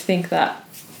pretty weird to think that,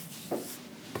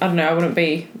 I don't know, I wouldn't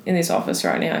be in this office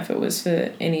right now if it was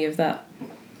for any of that.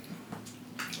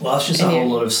 Well, it's just a whole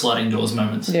lot of sliding doors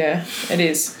moments. Yeah, it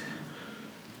is.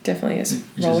 Definitely is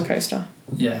a roller coaster.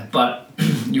 Yeah, but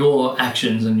your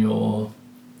actions and your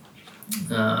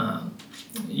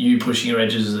you pushing your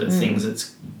edges are things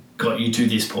that's got you to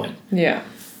this point. Yeah.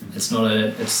 It's not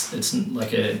it's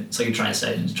like a train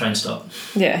station, it's a train stop.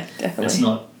 Yeah, definitely. It's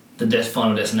not the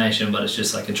final destination, but it's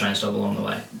just like a train stop along the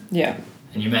way. Yeah.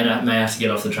 And you may have to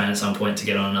get off the train at some point to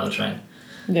get on another train.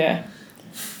 Yeah.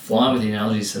 Flying with the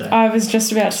analogies today. I was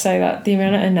just about to say that. The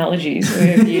amount of analogies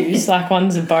we've used, like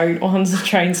one's a boat, one's a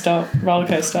train stop, roller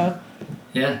coaster.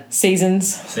 Yeah.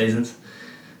 Seasons.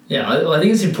 Yeah, I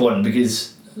think it's important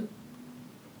because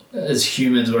as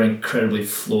humans we're incredibly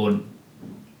flawed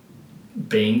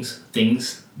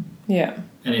things. Yeah.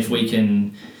 And if we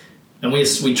can, and we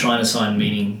try and assign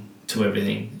meaning to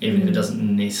everything, even if it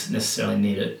doesn't necessarily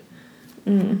need it.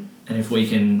 And if we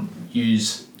can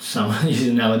use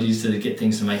analogies to get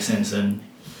things to make sense, and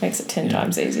makes it 10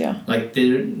 times easier. Like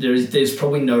there's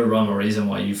probably no rhyme or reason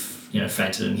why you've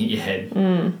fainted and hit your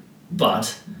head,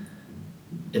 but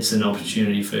it's an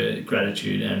opportunity for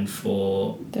gratitude and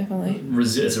for definitely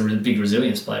it's a big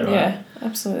resilience play, right? Yeah,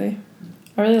 absolutely.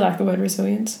 I really like the word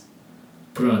resilience.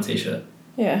 Put it on a t-shirt.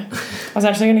 Yeah, I was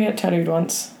actually going to get it tattooed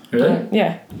once. Really?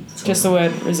 Yeah, that's just awesome. The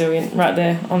word resilient right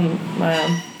there on my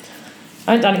arm.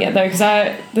 I haven't done it yet though, because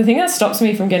the thing that stops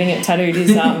me from getting it tattooed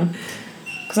is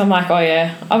because I'm like, oh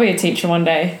yeah, I'll be a teacher one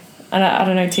day, and I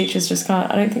don't know, teachers just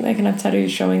can't. I don't think they can have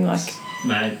tattoos showing like.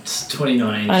 Mate, it's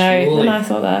 2019. I know, surely. And I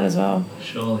thought that as well.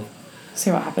 Surely. See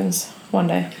what happens one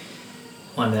day.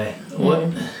 One day.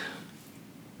 What?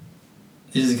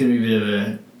 This is going to be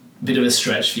a bit of a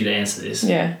stretch for you to answer this.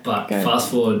 Yeah. But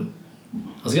fast forward.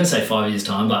 I was going to say 5 years'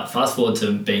 time, but fast forward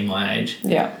to being my age.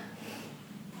 Yeah.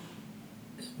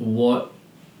 What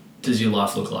does your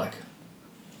life look like?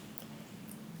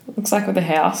 Looks like with a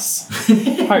house,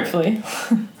 hopefully.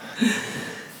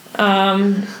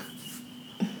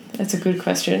 That's a good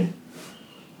question.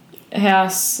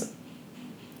 House,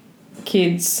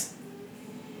 kids,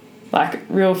 like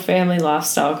real family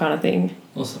lifestyle kind of thing.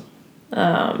 Awesome.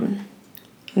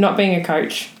 Not being a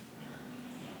coach.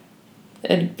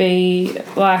 It'd be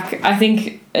like, I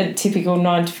think a typical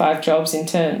 9 to 5 jobs in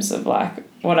terms of like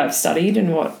what I've studied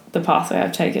and what the pathway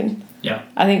I've taken. Yeah.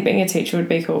 I think being a teacher would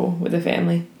be cool with a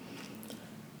family,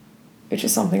 which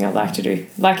is something I'd like to do.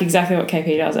 Like exactly what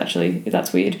KP does, actually.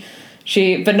 That's weird.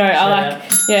 Shout out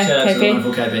KP. To the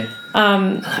wonderful KP.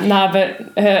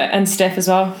 But her and Steph as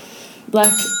well.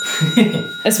 Like,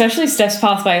 especially Steph's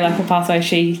pathway, like the pathway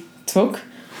she took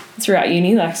throughout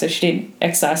uni. Like, so she did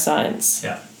exercise science.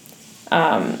 Yeah.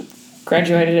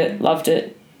 Graduated it, loved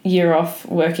it. Year off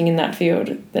working in that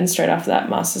field. Then straight after that,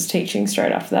 master's teaching.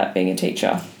 Straight after that, being a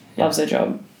teacher. Yeah. Loves her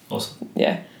job. Awesome.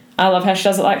 Yeah. I love how she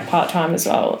does it like part-time as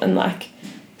well, and like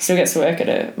still gets to work at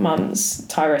her mum's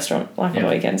Thai restaurant like on the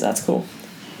weekends. That's cool.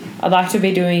 I'd like to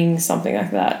be doing something like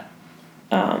that.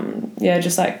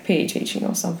 Just like PE teaching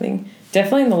or something.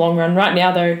 Definitely in the long run. Right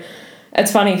now though,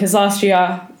 it's funny because last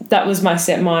year that was my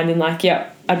set mind, and like,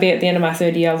 I'd be at the end of my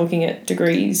third year looking at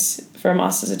degrees for a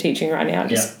master's of teaching right now. I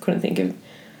just couldn't think of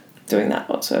doing that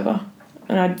whatsoever.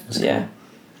 And cool.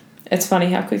 It's funny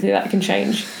how quickly that can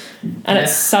change. And it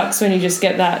sucks when you just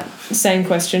get that same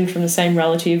question from the same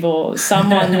relative or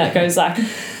someone that goes like,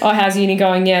 oh, how's uni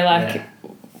going?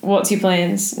 what's your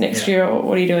plans next year, or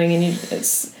what are you doing? And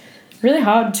it's really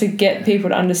hard to get people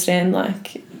to understand,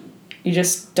 like, you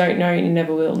just don't know and you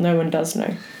never will. No one does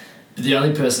know. But the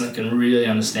only person that can really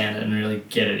understand it and really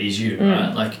get it is you,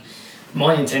 right? Like,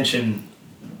 my intention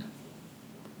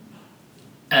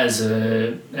as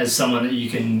someone that you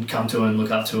can come to and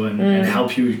look up to and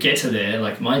help you get to there,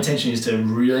 like, my intention is to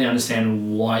really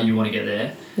understand why you want to get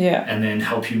there. Yeah. And then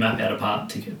help you map out a path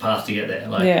to get there.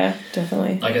 Like, yeah,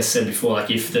 definitely. Like I said before, like,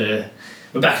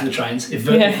 we're back to the trains. If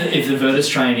the Virtus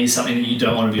train is something that you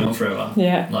don't want to be on forever,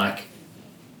 like,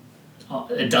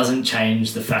 it doesn't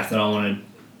change the fact that I want to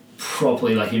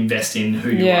properly, like, invest in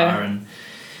who you are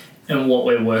and what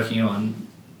we're working on,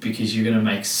 because you're going to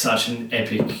make such an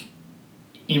epic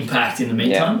impact in the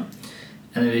meantime.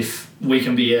 And that if we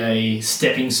can be a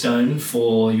stepping stone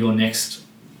for your next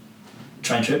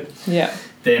train trip,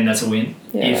 then that's a win.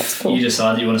 If you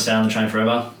decide that you want to stay on the train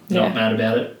forever, not mad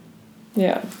about it.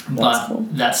 Yeah, but cool.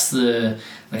 That's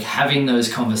having those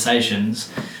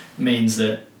conversations means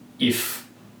that if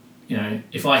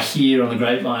I hear on the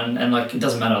grapevine, and, like, it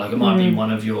doesn't matter, like, it might be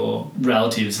one of your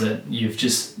relatives that you've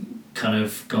just kind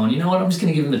of gone, you know what, I'm just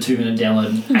going to give them a 2-minute download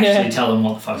and actually tell them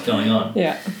what the fuck's going on.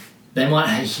 Yeah. They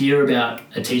might hear about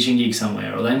a teaching gig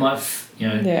somewhere, or they might,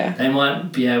 they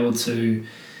might be able to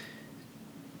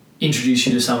introduce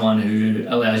you to someone who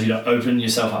allows you to open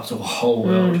yourself up to a whole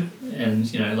world.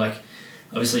 And, like,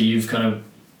 obviously you've kind of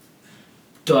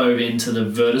dove into the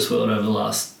Virtus world over the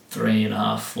last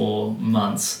 3.5-4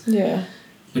 months. Yeah.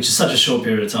 Which is such a short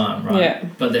period of time, right? Yeah.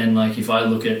 But then, like, if I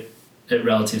look at it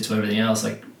relative to everything else,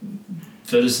 like,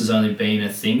 Virtus has only been a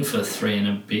thing for 3 and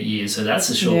a bit years, so that's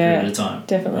a short period of time.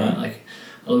 Definitely. Right? Like,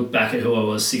 I look back at who I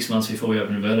was 6 months before we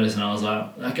opened Virtus, and I was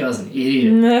like, that guy's an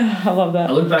idiot. I love that.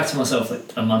 I look back to myself, like,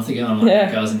 a month ago, and I'm like,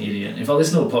 that guy's an idiot. If I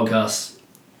listen to a podcast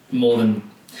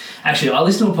I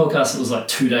listened to a podcast that was like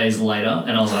 2 days later,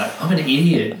 and I was like, I'm an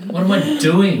idiot. What am I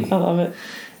doing? I love it.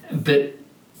 But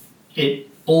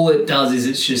all it does is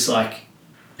it's just like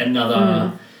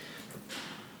another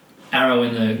arrow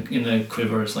in the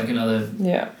quiver. It's like another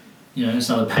it's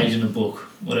another page in the book.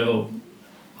 Whatever.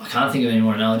 I can't think of any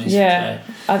more analogies. Yeah,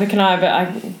 either can I.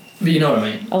 But you know what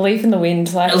I mean. A leaf in the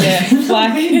wind, like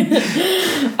like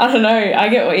I don't know. I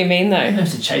get what you mean though. You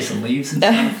have to chase the leaves and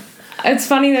stuff. It's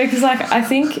funny though, because, like, I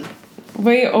think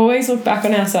we always look back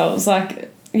on ourselves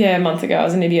like, a month ago I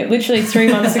was an idiot. Literally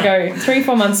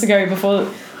 3-4 months ago, before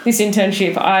this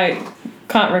internship, I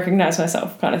can't recognise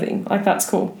myself, kind of thing. Like, that's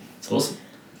cool. It's awesome.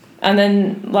 And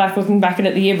then, like, looking back at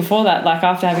it the year before that, like,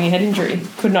 after having a head injury,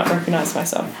 could not recognise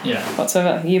myself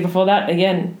whatsoever. The year before that,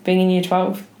 again, being in year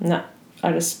 12,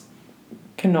 I just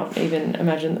cannot even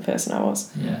imagine the person I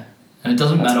was. Yeah. And it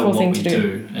doesn't matter what we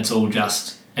do. It's all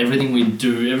just... Everything we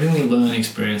do, everything we learn,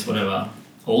 experience, whatever,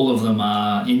 all of them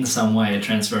are in some way a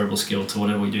transferable skill to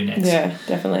whatever we do next. Yeah,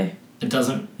 definitely. It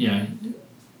doesn't,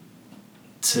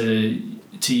 to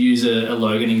use a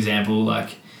Logan example,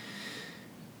 like,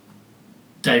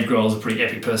 Dave Grohl's a pretty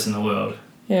epic person in the world.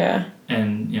 Yeah.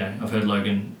 And, I've heard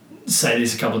Logan say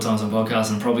this a couple of times on podcasts,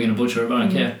 and I'm probably going to butcher it, but I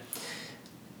don't care.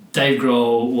 Dave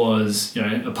Grohl was,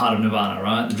 a part of Nirvana,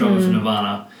 right? The drummer for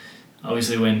Nirvana.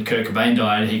 Obviously, when Kurt Cobain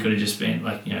died, he could have just been,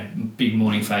 like, big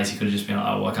mourning face. He could have just been like,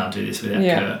 oh, well, I can't do this without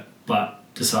Kurt.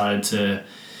 But decided to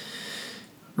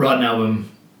write an album,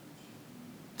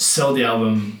 sell the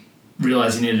album,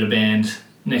 realise he needed a band.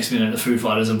 Next minute, the Foo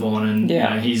Fighters are born, and,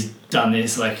 he's done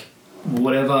this. Like,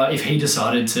 whatever. If he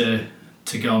decided to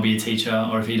go and be a teacher,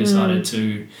 or if he decided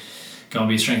to go and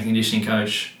be a strength and conditioning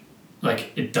coach,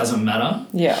 like, it doesn't matter.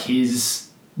 Yeah.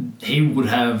 He would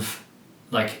have,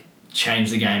 like,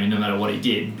 changed the game no matter what he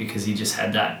did, because he just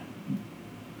had that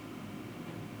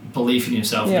belief in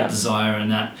himself, that desire,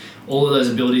 and that all of those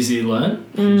abilities that he learned,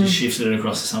 he just shifted it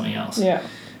across to something else. Yeah.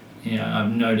 I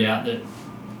have no doubt that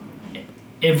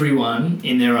everyone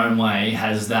in their own way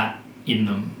has that in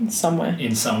them. In some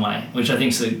way, which I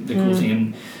think is the cool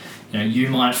thing. And, you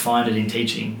might find it in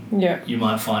teaching. Yeah. You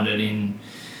might find it in...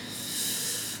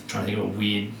 I'm trying to think of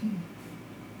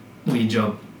a weird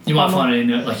job. You might find it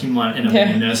in, like, you might end up being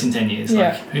a nurse in 10 years.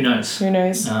 Like, who knows? Who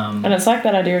knows? And it's like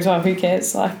that idea as well. Who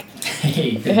cares? Like,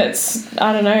 it's,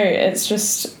 I don't know, it's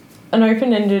just an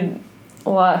open-ended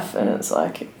life, and it's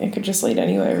like, it could just lead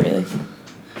anywhere, really.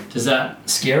 Does that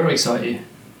scare or excite you?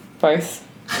 Both.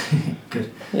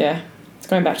 Good. Yeah. It's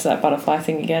going back to that butterfly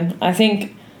thing again. I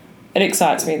think it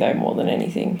excites me, though, more than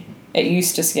anything. It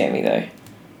used to scare me, though.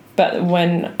 But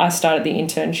when I started the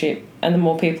internship, and the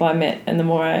more people I met and the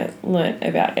more I learnt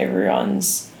about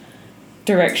everyone's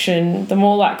direction, the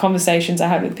more, like, conversations I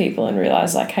had with people, and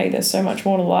realised, like, hey, there's so much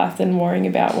more to life than worrying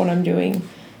about what I'm doing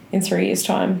in 3 years'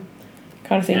 time,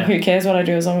 kind of thing. Yeah. Who cares what I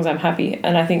do as long as I'm happy?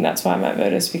 And I think that's why I'm at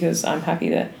Virtus, because I'm happy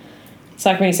there. It's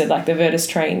like when you said, like, the Virtus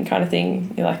train kind of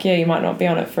thing. You're like, yeah, you might not be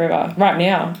on it forever. Right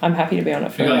now, I'm happy to be on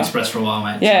it forever. You've got Express for a while,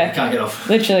 mate. Yeah. So can't get off.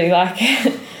 Literally, like,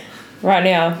 right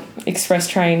now, Express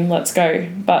train, let's go.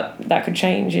 But that could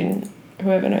change in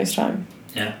whoever knows time.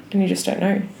 Yeah. And you just don't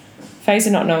know. Phase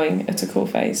of not knowing, it's a cool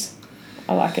phase.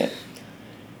 I like it.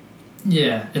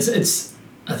 Yeah. I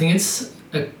think it's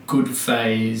a good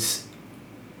phase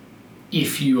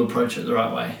if you approach it the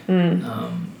right way.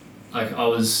 Like, I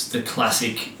was the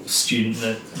classic student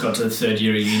that got to the third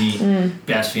year of uni,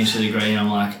 about to finish the degree, and I'm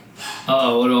like,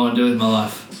 oh, what do I want to do with my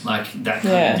life? Like, that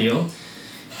kind of deal.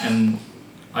 And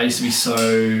I used to be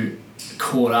so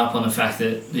caught up on the fact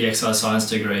that the exercise science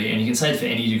degree, and you can say it for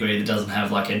any degree that doesn't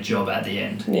have, like, a job at the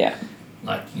end. Yeah.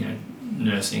 Like, you know,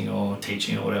 nursing or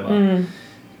teaching or whatever.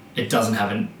 It doesn't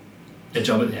have a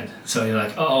job at the end. So you're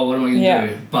like, oh, what am I going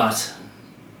to do? But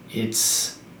it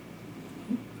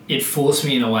forced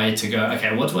me in a way to go,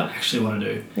 okay, what do I actually want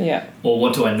to do? Yeah. Or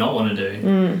what do I not want to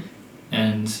do?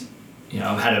 And, you know,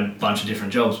 I've had a bunch of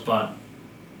different jobs, but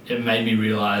it made me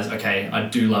realise, okay, I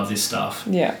do love this stuff.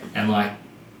 Yeah. And, like,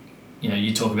 you know,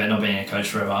 you talk about not being a coach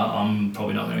forever. I'm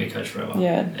probably not going to be a coach forever.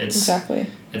 Yeah, exactly.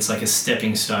 It's like a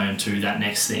stepping stone to that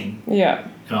next thing. Yeah.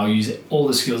 And I'll use all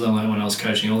the skills I learned when I was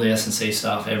coaching, all the S&C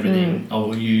stuff, everything. I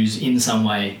will use in some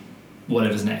way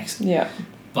whatever's next. Yeah.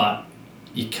 But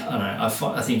you can't, I don't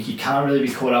know, I think you can't really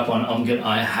be caught up on,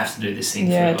 I have to do this thing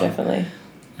forever. Yeah, definitely.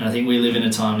 And I think we live in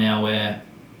a time now where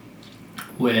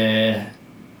we're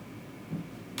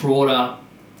brought up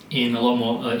in a lot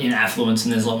more, in affluence,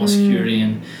 and there's a lot more security,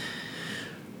 and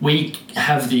we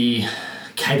have the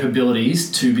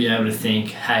capabilities to be able to think,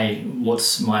 hey,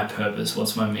 what's my purpose?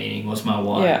 What's my meaning? What's my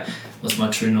why? Yeah. What's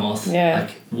my true north? Yeah. Like,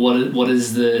 what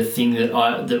is the thing that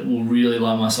will really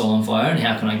light my soul on fire, and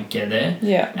how can I get there?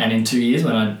 Yeah. And in 2 years,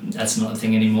 when that's not a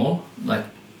thing anymore, like,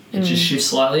 it just shifts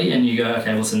slightly, and you go,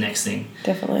 okay, what's the next thing?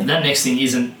 Definitely. And that next thing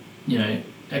isn't, you know,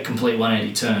 a complete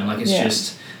 180 turn. Like, it's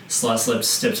just slight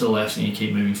step to the left, and you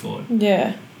keep moving forward.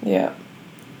 Yeah. Yeah.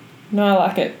 No, I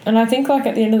like it. And I think, like,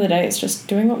 at the end of the day, it's just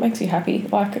doing what makes you happy.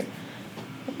 Like,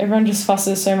 everyone just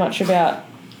fusses so much about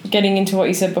getting into what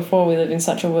you said before. We live in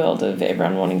such a world of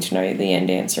everyone wanting to know the end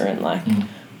answer and, like,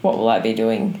 what will I be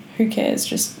doing? Who cares?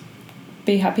 Just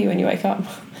be happy when you wake up.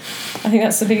 I think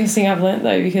that's the biggest thing I've learnt,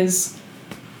 though, because,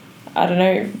 I don't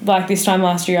know, like, this time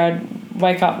last year I'd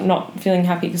wake up not feeling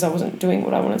happy because I wasn't doing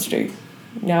what I wanted to do.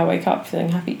 Now I wake up feeling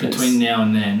happy. Between now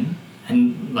and then...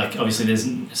 And, like, obviously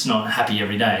it's not happy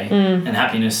every day. And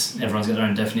happiness, everyone's got their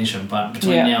own definition. But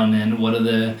between now and then, what are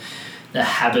the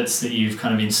habits that you've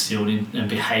kind of instilled in, and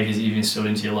behaviours that you've instilled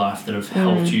into your life that have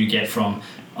helped you get from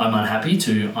I'm unhappy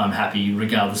to I'm happy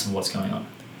regardless of what's going on?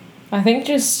 I think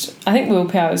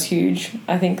willpower is huge.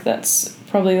 I think that's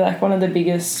probably, like, one of the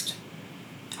biggest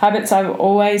habits I've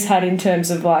always had in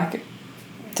terms of, like,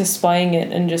 displaying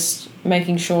it and just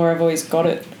making sure I've always got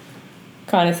it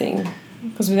kind of thing.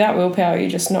 Because without willpower,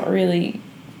 you're just not really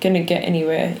going to get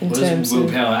anywhere in terms of... What does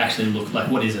willpower actually look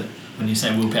like? What is it when you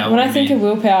say willpower? When I think of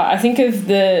willpower, I think of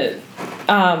the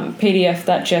PDF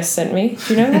that Jess sent me.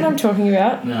 Do you know what I'm talking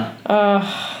about? No.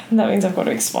 That means I've got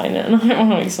to explain it, and I don't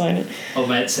want to explain it. Oh,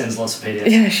 mate sends lots of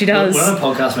PDFs. Yeah, she does. We're on a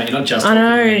podcast, mate. You're not just talking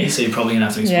to me, so you're probably going to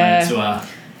have to explain it to our...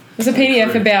 There's a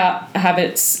PDF about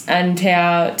habits and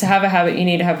how to have a habit you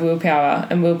need to have willpower,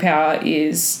 and willpower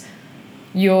is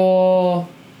your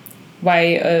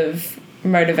way of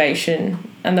motivation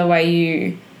and the way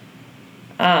you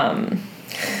oh,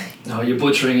 you're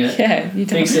butchering it. Yeah, you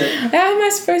don't. How am I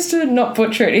supposed to not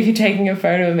butcher it if you're taking a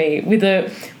photo of me with a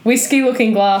whiskey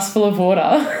looking glass full of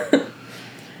water?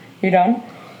 You done?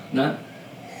 No.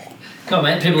 Come on,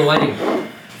 mate, people are waiting.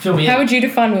 Fill me in. How would you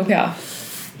define willpower?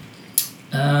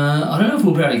 I don't know if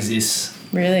willpower exists.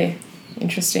 Really?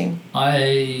 Interesting.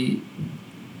 And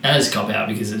it's a cop out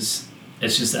because it's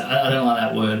just that I don't like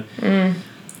that word.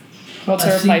 What's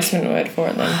a replacement word for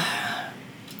it then?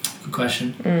 Good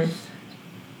question.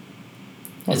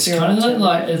 It's kind of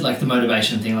like the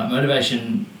motivation thing. Like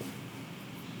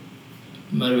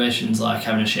motivation's like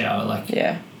having a shower. Like,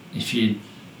 if you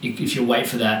wait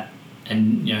for that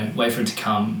and, you know, wait for it to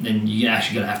come, then you're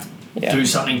actually gonna have to do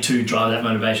something to drive that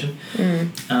motivation.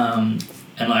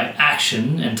 And, like,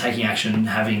 action and taking action,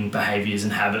 having behaviours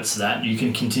and habits that you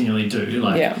can continually do,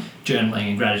 like journaling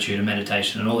and gratitude and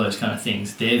meditation and all those kind of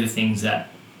things. They're the things that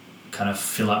kind of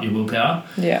fill up your willpower.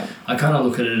 Yeah. I kind of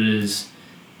look at it as,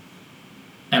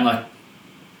 and, like,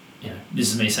 you know,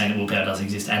 this is me saying that willpower does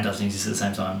exist and doesn't exist at the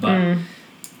same time, but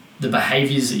the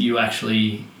behaviours that you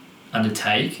actually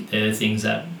undertake, they're the things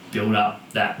that build up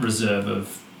that reserve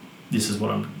of this is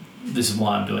what I'm this is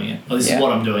why I'm doing it, or this Yeah. is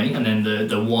what I'm doing, and then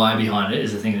the why behind it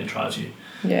is the thing that drives you.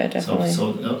 Yeah, definitely.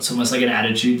 So it's almost like an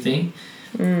attitude thing.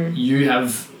 You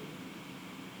have.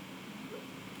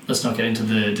 Let's not get into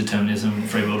the determinism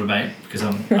free will debate because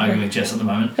I'm arguing with Jess at the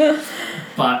moment.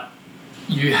 But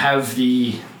you have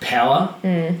the power,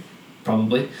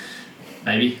 probably,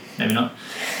 maybe not.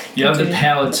 You have the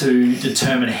power to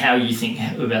determine how you think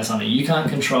about something. You can't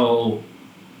control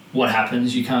what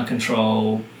happens. You can't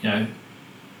control,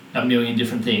 a million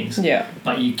different things. Yeah.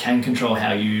 But you can control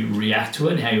how you react to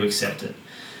it and how you accept it.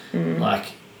 Like,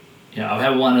 I've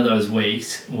had one of those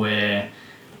weeks where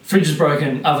fridge is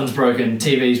broken, oven's broken,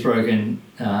 TV's broken.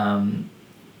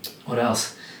 What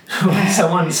else?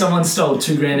 Someone stole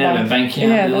 $2,000 out of a bank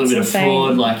account. A little bit of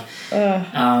fraud. Like,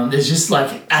 there's just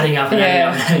like adding up and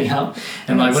adding up.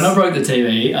 And like when I broke the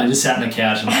TV, I just sat on the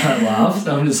couch and I laughed.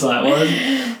 I'm just like, well,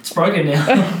 it's broken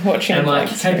now. Watching. And like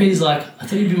KP's like, I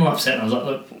thought you'd be more upset. And I was like,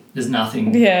 look, there's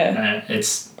nothing. Yeah.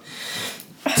 It's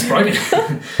broken.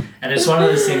 And it's one of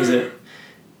those things that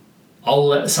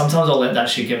sometimes I'll let that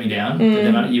shit get me down, but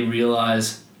then you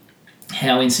realise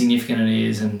how insignificant it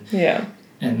is, and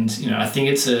I think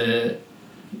it's a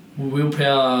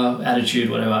willpower, attitude,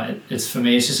 whatever. It's for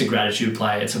me, it's just a gratitude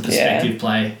play. It's a perspective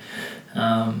play.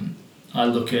 I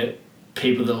look at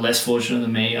people that are less fortunate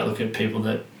than me. I look at people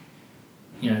that,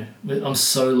 I'm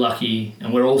so lucky,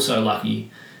 and we're all so lucky.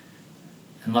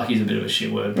 And lucky is a bit of a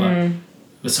shit word, but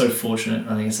we're so fortunate.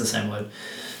 I think it's the same word.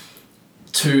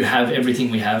 To have everything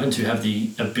we have and to have the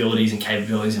abilities and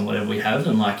capabilities and whatever we have.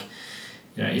 And like,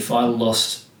 if I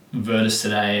lost Virtus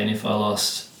today and if I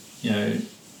lost,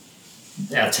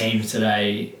 our team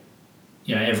today,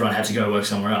 everyone had to go work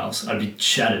somewhere else, I'd be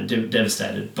shattered,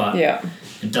 devastated. But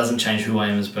it doesn't change who I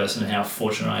am as a person and how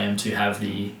fortunate I am to have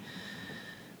the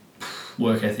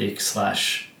work ethic /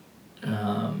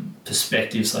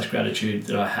 perspective / gratitude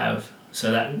that I have.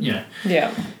 So that,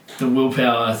 the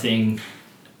willpower thing,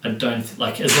 I don't as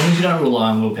long as you don't rely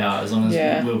on willpower, as long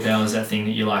as willpower is that thing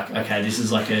that you're like, okay, this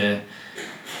is like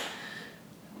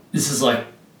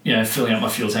filling up my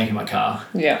fuel tank in my car.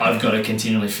 Yeah. I've got to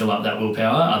continually fill up that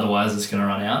willpower, otherwise it's going to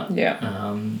run out.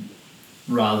 Yeah.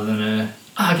 Rather than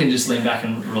I can just lean back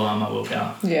and rely on my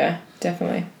willpower. Yeah,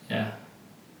 definitely. Yeah.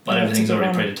 But everything's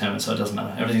already predetermined, so it doesn't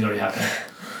matter. Everything's already happening.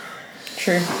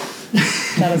 True.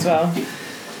 That as well.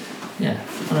 Yeah,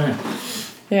 I don't know.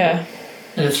 Yeah.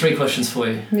 I have 3 questions for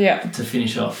you to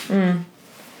finish off.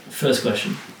 First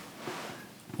question.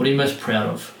 What are you most proud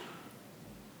of?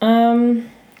 I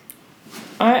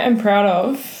am proud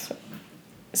of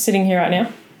sitting here right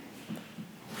now.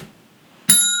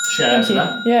 Shout out to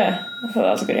that. Yeah, I thought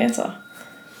that was a good answer.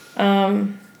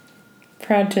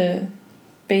 Proud to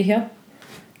be here,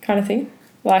 kind of thing.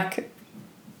 Like,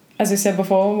 as I said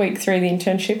before, week 3 of the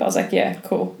internship, I was like, yeah,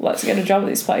 cool, let's get a job at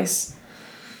this place.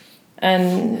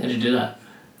 And how did you do that?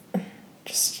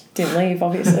 Just didn't leave,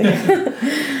 obviously.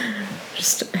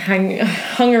 Just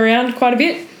hung around quite a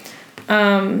bit. Do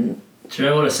you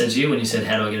remember what I said to you when you said,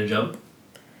 how do I get a job?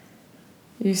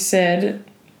 You said,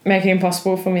 make it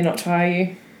impossible for me not to hire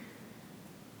you.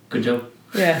 Good job.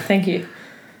 Yeah, thank you.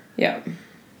 Yeah.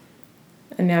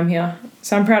 And now I'm here.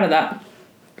 So I'm proud of that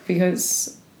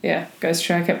because, goes to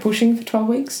show I kept pushing for 12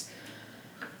 weeks.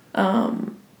 We're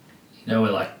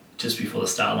like just before the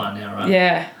start line now, right?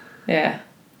 Yeah.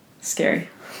 Scary.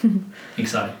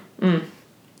 Exciting.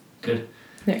 Good.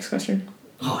 Next question.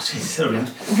 Oh, jeez, settle down.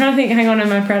 I'm trying to think, hang on,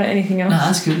 am I proud of anything else? No,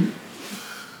 that's good.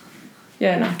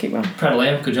 Yeah, no, keep going. Proud of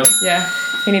Liam, good job. Yeah,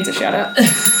 he needs a shout out.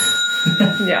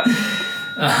 Yeah.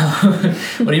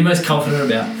 What are you most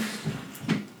confident about?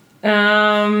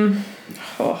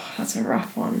 That's a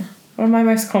rough one. What am I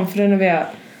most confident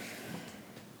about?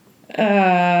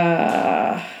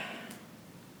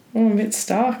 I'm a bit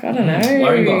stuck. I don't know.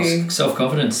 Worry box,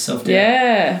 self-confidence,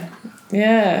 self-doubt.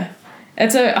 Yeah.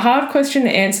 It's a hard question to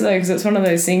answer though because it's one of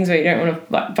those things where you don't want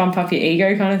to like bump up your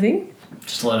ego kind of thing.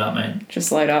 Just load up, mate.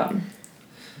 Just load up.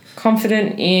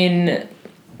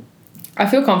 I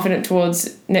feel confident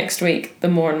towards next week the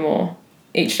more and more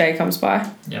each day comes by.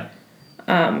 Yeah.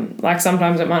 Like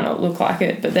sometimes it might not look like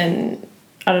it, but then,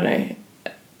 I don't know,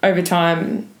 over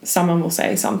time someone will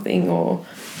say something or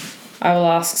I will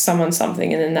ask someone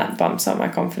something and then that bumps up my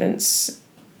confidence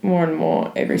more and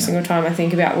more every single time I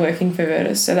think about working for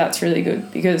Virtus. So that's really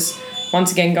good because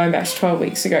once again, going back to 12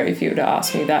 weeks ago, if you were to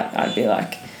ask me that, I'd be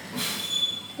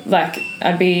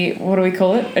I'd be, what do we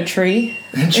call it? A tree.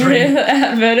 A tree.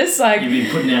 At Virtus. Like, you'd be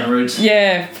putting down roots.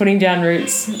 Yeah, putting down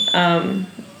roots.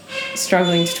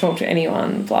 Struggling to talk to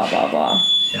anyone, blah, blah, blah.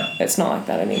 Yeah. It's not like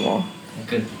that anymore.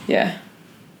 Good. Yeah.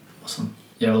 Awesome.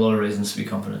 You have a lot of reasons to be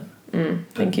confident.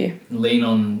 Thank you. Lean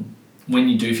on when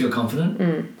you do feel confident,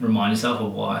 remind yourself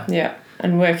of why. Yeah,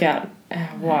 and work out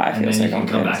why I feel so confident. And then you can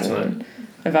come back to it.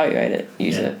 Evaluate it,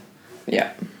 use it.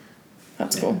 Yeah,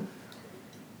 that's cool.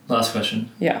 Last question.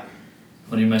 Yeah.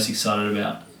 What are you most excited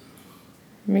about?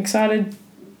 I'm excited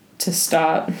to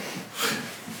start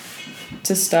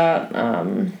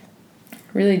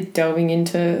really delving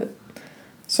into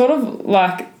sort of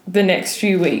like the next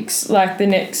few weeks, so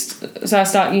I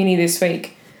start uni this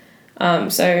week,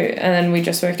 and then we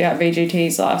just worked out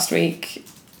VGTs last week,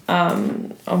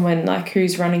 on when, like,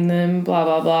 who's running them, blah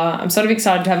blah blah. I'm sort of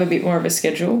excited to have a bit more of a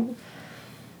schedule,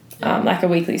 like a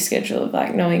weekly schedule of,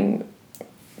 like, knowing,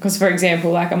 because for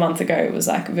example, like a month ago it was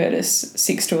like Virtus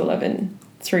 6 to 11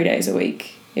 3 days a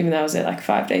week, even though I was there like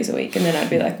 5 days a week, and then I'd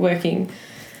be like working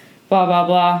blah blah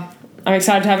blah. I'm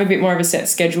excited to have a bit more of a set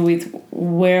schedule with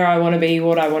where I want to be,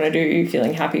 what I want to do,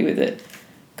 feeling happy with it,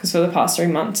 because for the past 3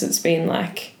 months it's been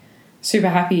like super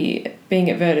happy being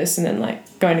at Virtus and then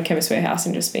like going to Chemist Warehouse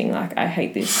and just being like, I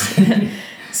hate this.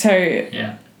 So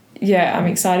yeah, I'm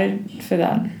excited for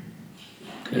that.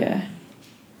 Good.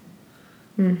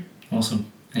 Yeah.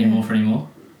 Awesome. Any more for any more?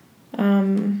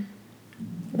 No,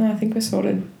 I think we're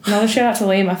sorted. Another shout out to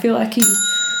Liam. I feel like he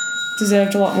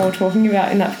deserved a lot more talking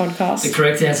about in that podcast. The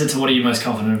correct answer to what are you most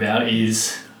confident about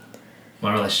is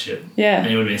my relationship. Yeah.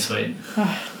 And it would have been sweet.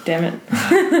 Oh, damn it.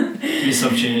 Missed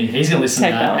opportunity. He's going to listen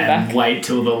to that and back. Wait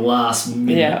till the last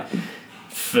minute. Yeah.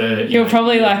 For, He'll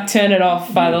probably like turn it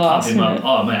off by the last minute.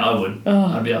 Oh, mate, I would. Oh,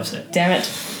 I'd be upset. Damn it.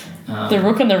 The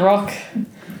Rook and the Rock.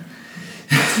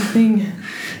 That's the thing.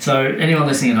 So anyone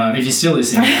listening at home, if you're still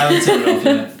listening, I haven't turned it off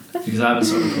yet because I haven't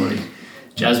started recording.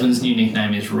 Jasmine's new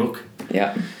nickname is Rook.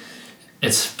 Yeah.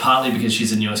 It's partly because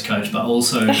she's the newest coach, but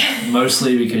also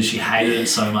mostly because she hated it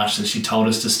so much that she told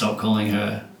us to stop calling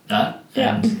her that.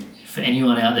 Yeah. And for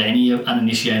anyone out there, any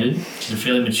uninitiated, she's a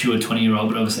fairly mature 20-year-old,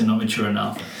 but obviously not mature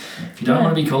enough. If you don't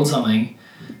want to be called something,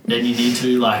 then you need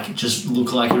to like just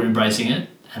look like you're embracing it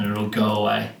and it'll go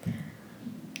away.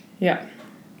 Yeah.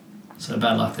 So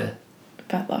bad luck there.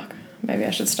 Bad luck. Maybe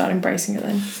I should start embracing it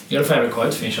then. You got a favourite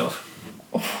quote to finish off?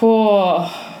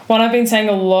 One I've been saying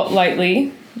a lot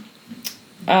lately,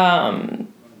 in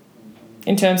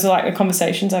terms of like the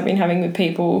conversations I've been having with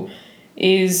people,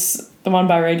 is the one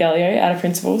by Ray Dalio, Out of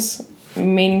Principles.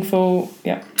 Meaningful,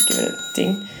 give it a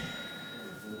ding.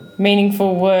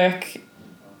 Meaningful work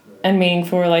and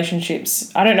meaningful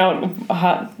relationships. I don't know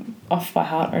it off by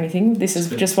heart or anything. This is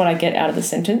just what I get out of the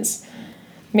sentence.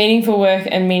 Meaningful work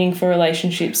and meaningful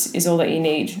relationships is all that you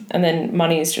need, and then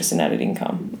money is just an added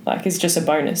income. Like, it's just a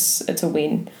bonus. It's a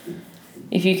win.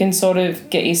 If you can sort of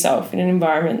get yourself in an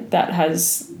environment that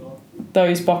has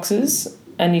those boxes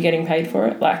and you're getting paid for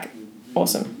it, like,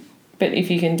 awesome. But if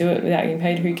you can do it without getting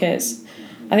paid, who cares?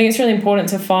 I think it's really important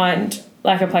to find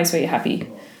like a place where you're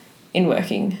happy in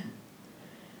working.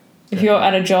 If you're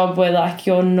at a job where like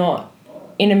you're not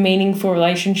in a meaningful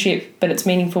relationship but it's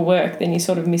meaningful work, then you're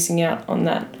sort of missing out on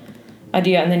that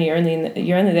idea, and then you're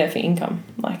only there for income.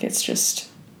 Like, it's just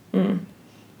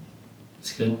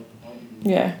It's good.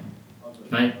 Yeah.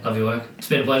 Mate, love your work. It's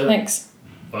been a pleasure. Thanks.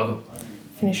 Welcome.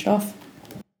 Finished off.